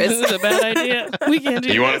dangerous. This is a bad idea. We can't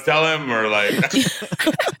do you want to tell him or like,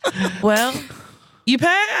 Well, You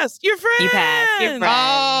passed. You're friends. You passed. You're friends.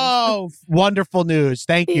 Oh, wonderful news.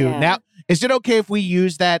 Thank you. Yeah. Now, is it okay if we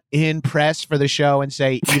use that in press for the show and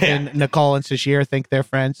say even Nicole and Sashir think they're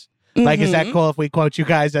friends? Like, is that cool if we quote you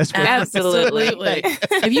guys as friends? Absolutely.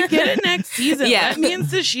 If you get it next season, Yeah. let me and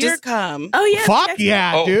Sashir come. Oh, yeah. Fuck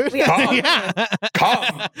yeah, Oh, dude. come. Yeah.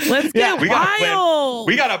 Come. Let's get We got a plan. wild.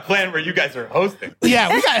 We got a plan where you guys are hosting.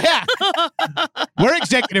 Yeah, we're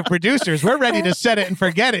executive producers. We're ready to set it and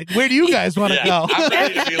forget it. Where do you guys want to go? I'm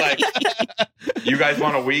ready to be like, you guys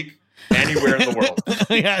want a week? Anywhere in the world.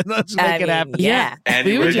 Yeah, let's make it happen. Yeah.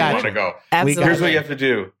 Anywhere would you got want to you. go. Absolutely. Here's what you have to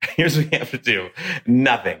do. Here's what you have to do.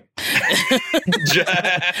 Nothing.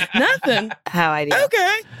 Nothing. How I do.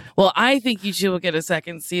 Okay. Well, I think you two will get a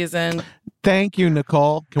second season. Thank you,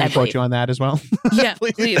 Nicole. Can we I quote believe. you on that as well? Yeah,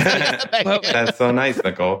 please. Well, That's so nice,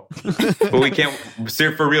 Nicole. But we can't,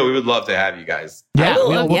 for real, we would love to have you guys. Yeah, will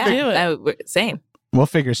we'll, love we'll, to do it. Same. we'll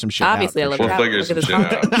figure some shit Obviously, I out. love for We'll sure. figure Look some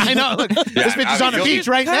at shit this. out. I know. Look, this bitch is on a you'll- beach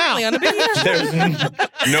right now. currently on a beach. There's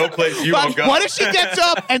no place you won't go. What if she gets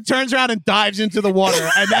up and turns around and dives into the water,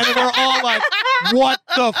 and then we're all like, "What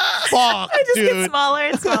the fuck, I just get dude?" smaller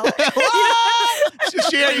and smaller.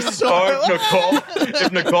 Sashir, you Or so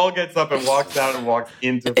if Nicole gets up and walks out and walks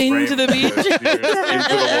into frame Into the beach? into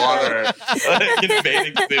the water like, in a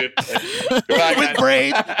bathing suit. Goodbye, with guys.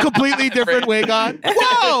 braids, completely different wig on.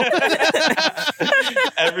 Whoa!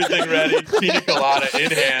 Everything ready, pina colada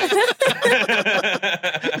in hand.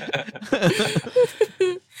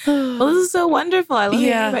 Well, this is so wonderful. I love hearing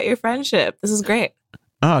Yeah. about your friendship. This is great.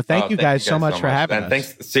 Oh, thank you guys so much for having and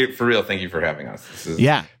us. Thanks, for real. Thank you for having us. This is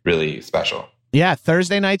Yeah, really special. yeah.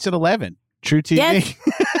 Thursday nights at 11. True TV. Yes.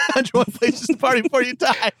 101 Places to Party Before You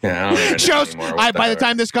Die. Yeah, I don't even know Shows. anymore what By the that-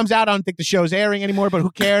 time this comes out, I don't think the show's airing anymore. But who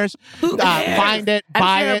cares? Who cares? Find it, I'm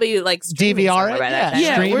buy sure it'll it. be like streaming DVR somewhere it, by that yeah. time.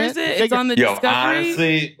 Yeah, Stream where's it. it? It's on the Yo, Discovery.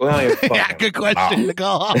 honestly, well, you're Yeah, fucking good question, mouth.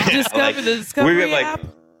 Nicole. Discovery, the Discovery we get app.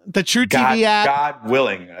 like The True God, TV app. God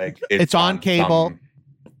willing, like It's on cable. some-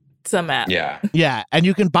 Some app. yeah, Yeah, and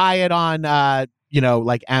you can buy it on,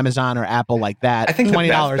 like Amazon or Apple, like that. I think the best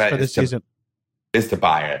 $20 bet for the is to- season. is to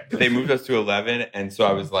buy it. They moved us to 11, and so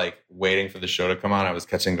I was like waiting for the show to come on. I was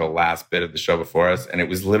catching the last bit of the show before us, and it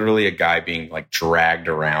was literally a guy being like dragged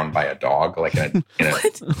around by a dog, like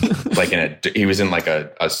he was in like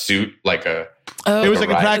a suit, like a Oh, It was like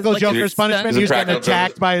a Right. practical Like a Joker's stunt. punishment. It was He a was getting practical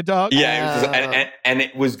attacked by a dog. yeah, it was, and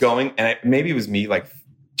it was going, and maybe it was me like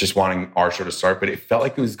just wanting our show to start, but it felt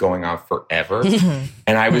like it was going on forever.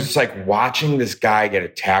 And I was just like watching this guy get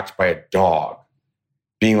attacked by a dog,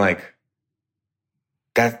 being like,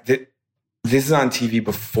 this is on TV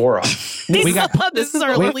before us. We got this is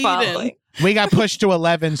our what we're lead-in. following. We got pushed to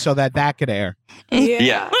 11 so that could air.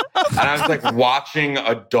 Yeah. And I was like watching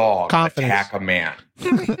a dog Confidence. attack a man.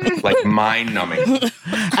 Like mind numbing. And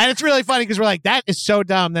it's really funny because we're like, that is so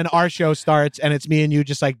dumb. Then our show starts and it's me and you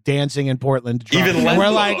just like dancing in Portland. drunk. Even And less we're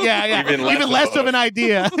of like, a- yeah. even Even less less of of an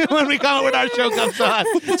idea when we come when our show comes on.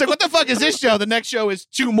 It's like, what the fuck is this show? The next show is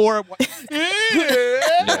two more.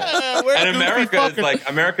 Yeah. We're And goofy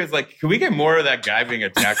America's like, can we get more of that guy being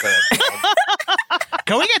attacked by that dog?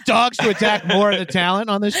 Can we get dogs to attack more of the talent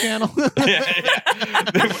on this channel? Yeah.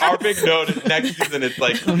 Our big note next season, it's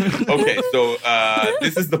like, okay, so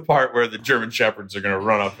this is the part where the German Shepherds are going to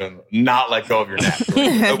run up and not let go of your neck.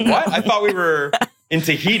 What? I thought we were in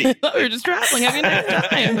Tahiti. We were just traveling, having a nice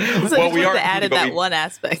time. So Well, we we are added but that we- one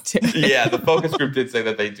aspect to it. Yeah, the focus group did say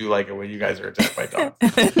that they do like it when you guys are attacked by dogs.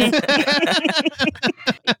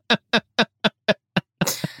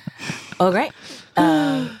 Oh, great.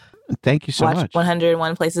 Thank you so Watch much.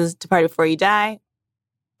 101 Places to Party Before You Die.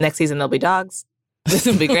 Next season, there'll be dogs. This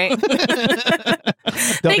will be great.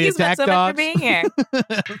 Thank be you so attack much dogs. for being here.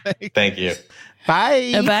 Thank you.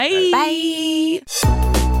 Bye. Bye. Bye.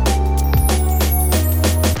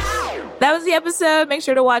 That was the episode. Make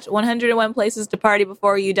sure to watch 101 Places to Party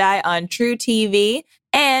Before You Die on True TV.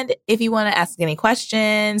 And if you want to ask any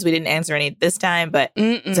questions, we didn't answer any this time, but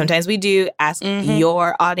Mm-mm. sometimes we do ask Mhm.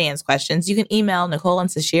 your audience questions. You can email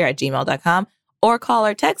NicoleandSashir@gmail.com or call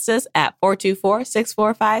or text us at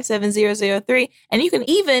 424-645-7003. And you can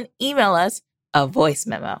even email us a voice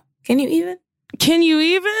memo. Can you even? Can you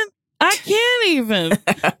even? I can't even.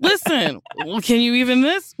 Listen, can you even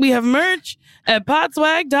this? We have merch at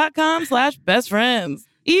podswag.com/bestfriends.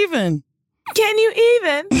 Even. Can you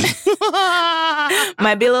even?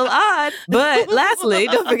 Might be a little odd, but lastly,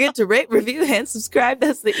 don't forget to rate, review, and subscribe.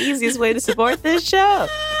 That's the easiest way to support this show.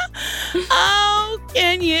 Oh,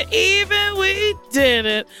 can you even? We did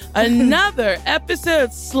it. Another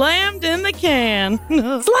episode slammed in the can.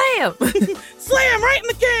 Slam! Slam right in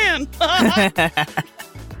the can.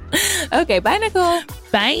 Okay, bye, Nicole.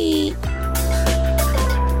 Bye.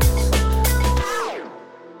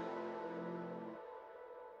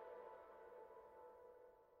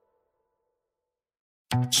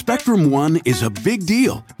 Spectrum One is a big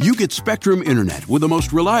deal. You get Spectrum Internet with the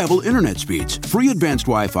most reliable internet speeds, free advanced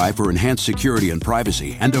Wi-Fi for enhanced security and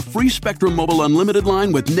privacy, and a free Spectrum Mobile Unlimited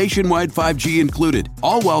line with nationwide 5G included,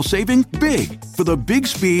 all while saving big. For the big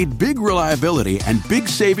speed, big reliability, and big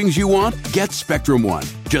savings you want, get Spectrum One.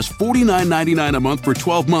 Just $49.99 a month for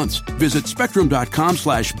 12 months. Visit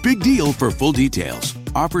spectrum.com/big deal for full details.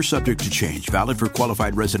 Offer subject to change. Valid for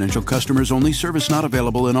qualified residential customers only. Service not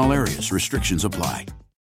available in all areas. Restrictions apply.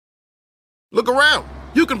 Look around.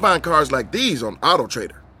 You can find cars like these on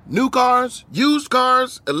AutoTrader. New cars, used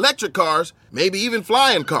cars, electric cars, maybe even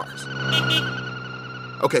flying cars.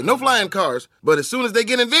 Okay, no flying cars, but as soon as they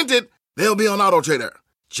get invented, they'll be on AutoTrader.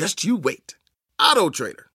 Just you wait.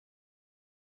 AutoTrader.